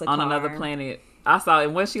bitch on another planet. I saw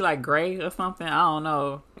it. Was she like gray or something? I don't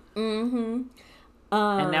know.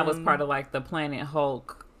 And that was part of like the Planet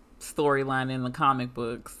Hulk storyline in the comic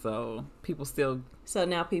books. So people still. So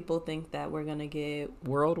now people think that we're gonna get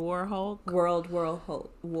World War Hulk. World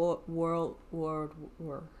Hulk. World War.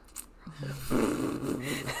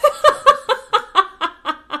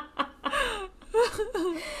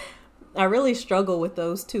 I really struggle with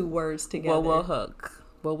those two words together. Whoa, Hulk.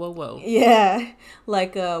 Whoa. Yeah,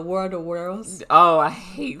 like World of Worlds. Oh, I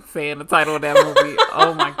hate saying the title of that movie.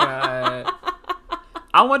 Oh my god.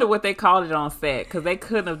 I wonder what they called it on set, because they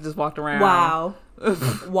couldn't have just walked around. Wow.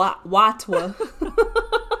 Watwa.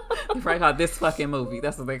 They probably called This Fucking Movie.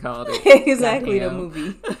 That's what they called it. Exactly, the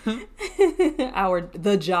movie.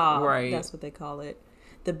 The Job. Right. That's what they call it.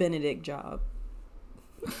 The Benedict Job.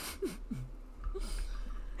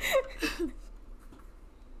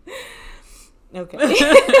 Okay.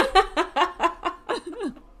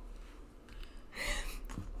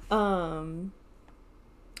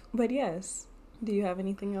 But yes. Do you have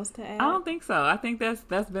anything else to add? I don't think so. I think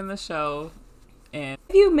that's been the show. And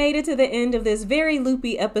if you made it to the end of this very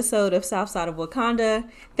loopy episode of South Side of Wakanda,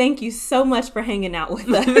 thank you so much for hanging out with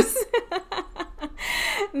us.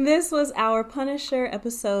 This was our Punisher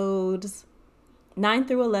episodes 9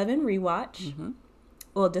 through 11 rewatch.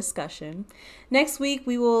 Well, discussion. Next week,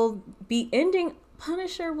 we will be ending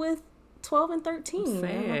Punisher with 12 and 13.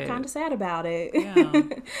 I'm kind of sad about it. Yeah.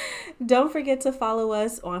 Don't forget to follow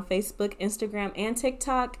us on Facebook, Instagram, and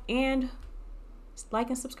TikTok. And like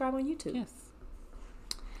and subscribe on YouTube. Yes.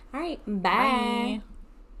 All right. Bye.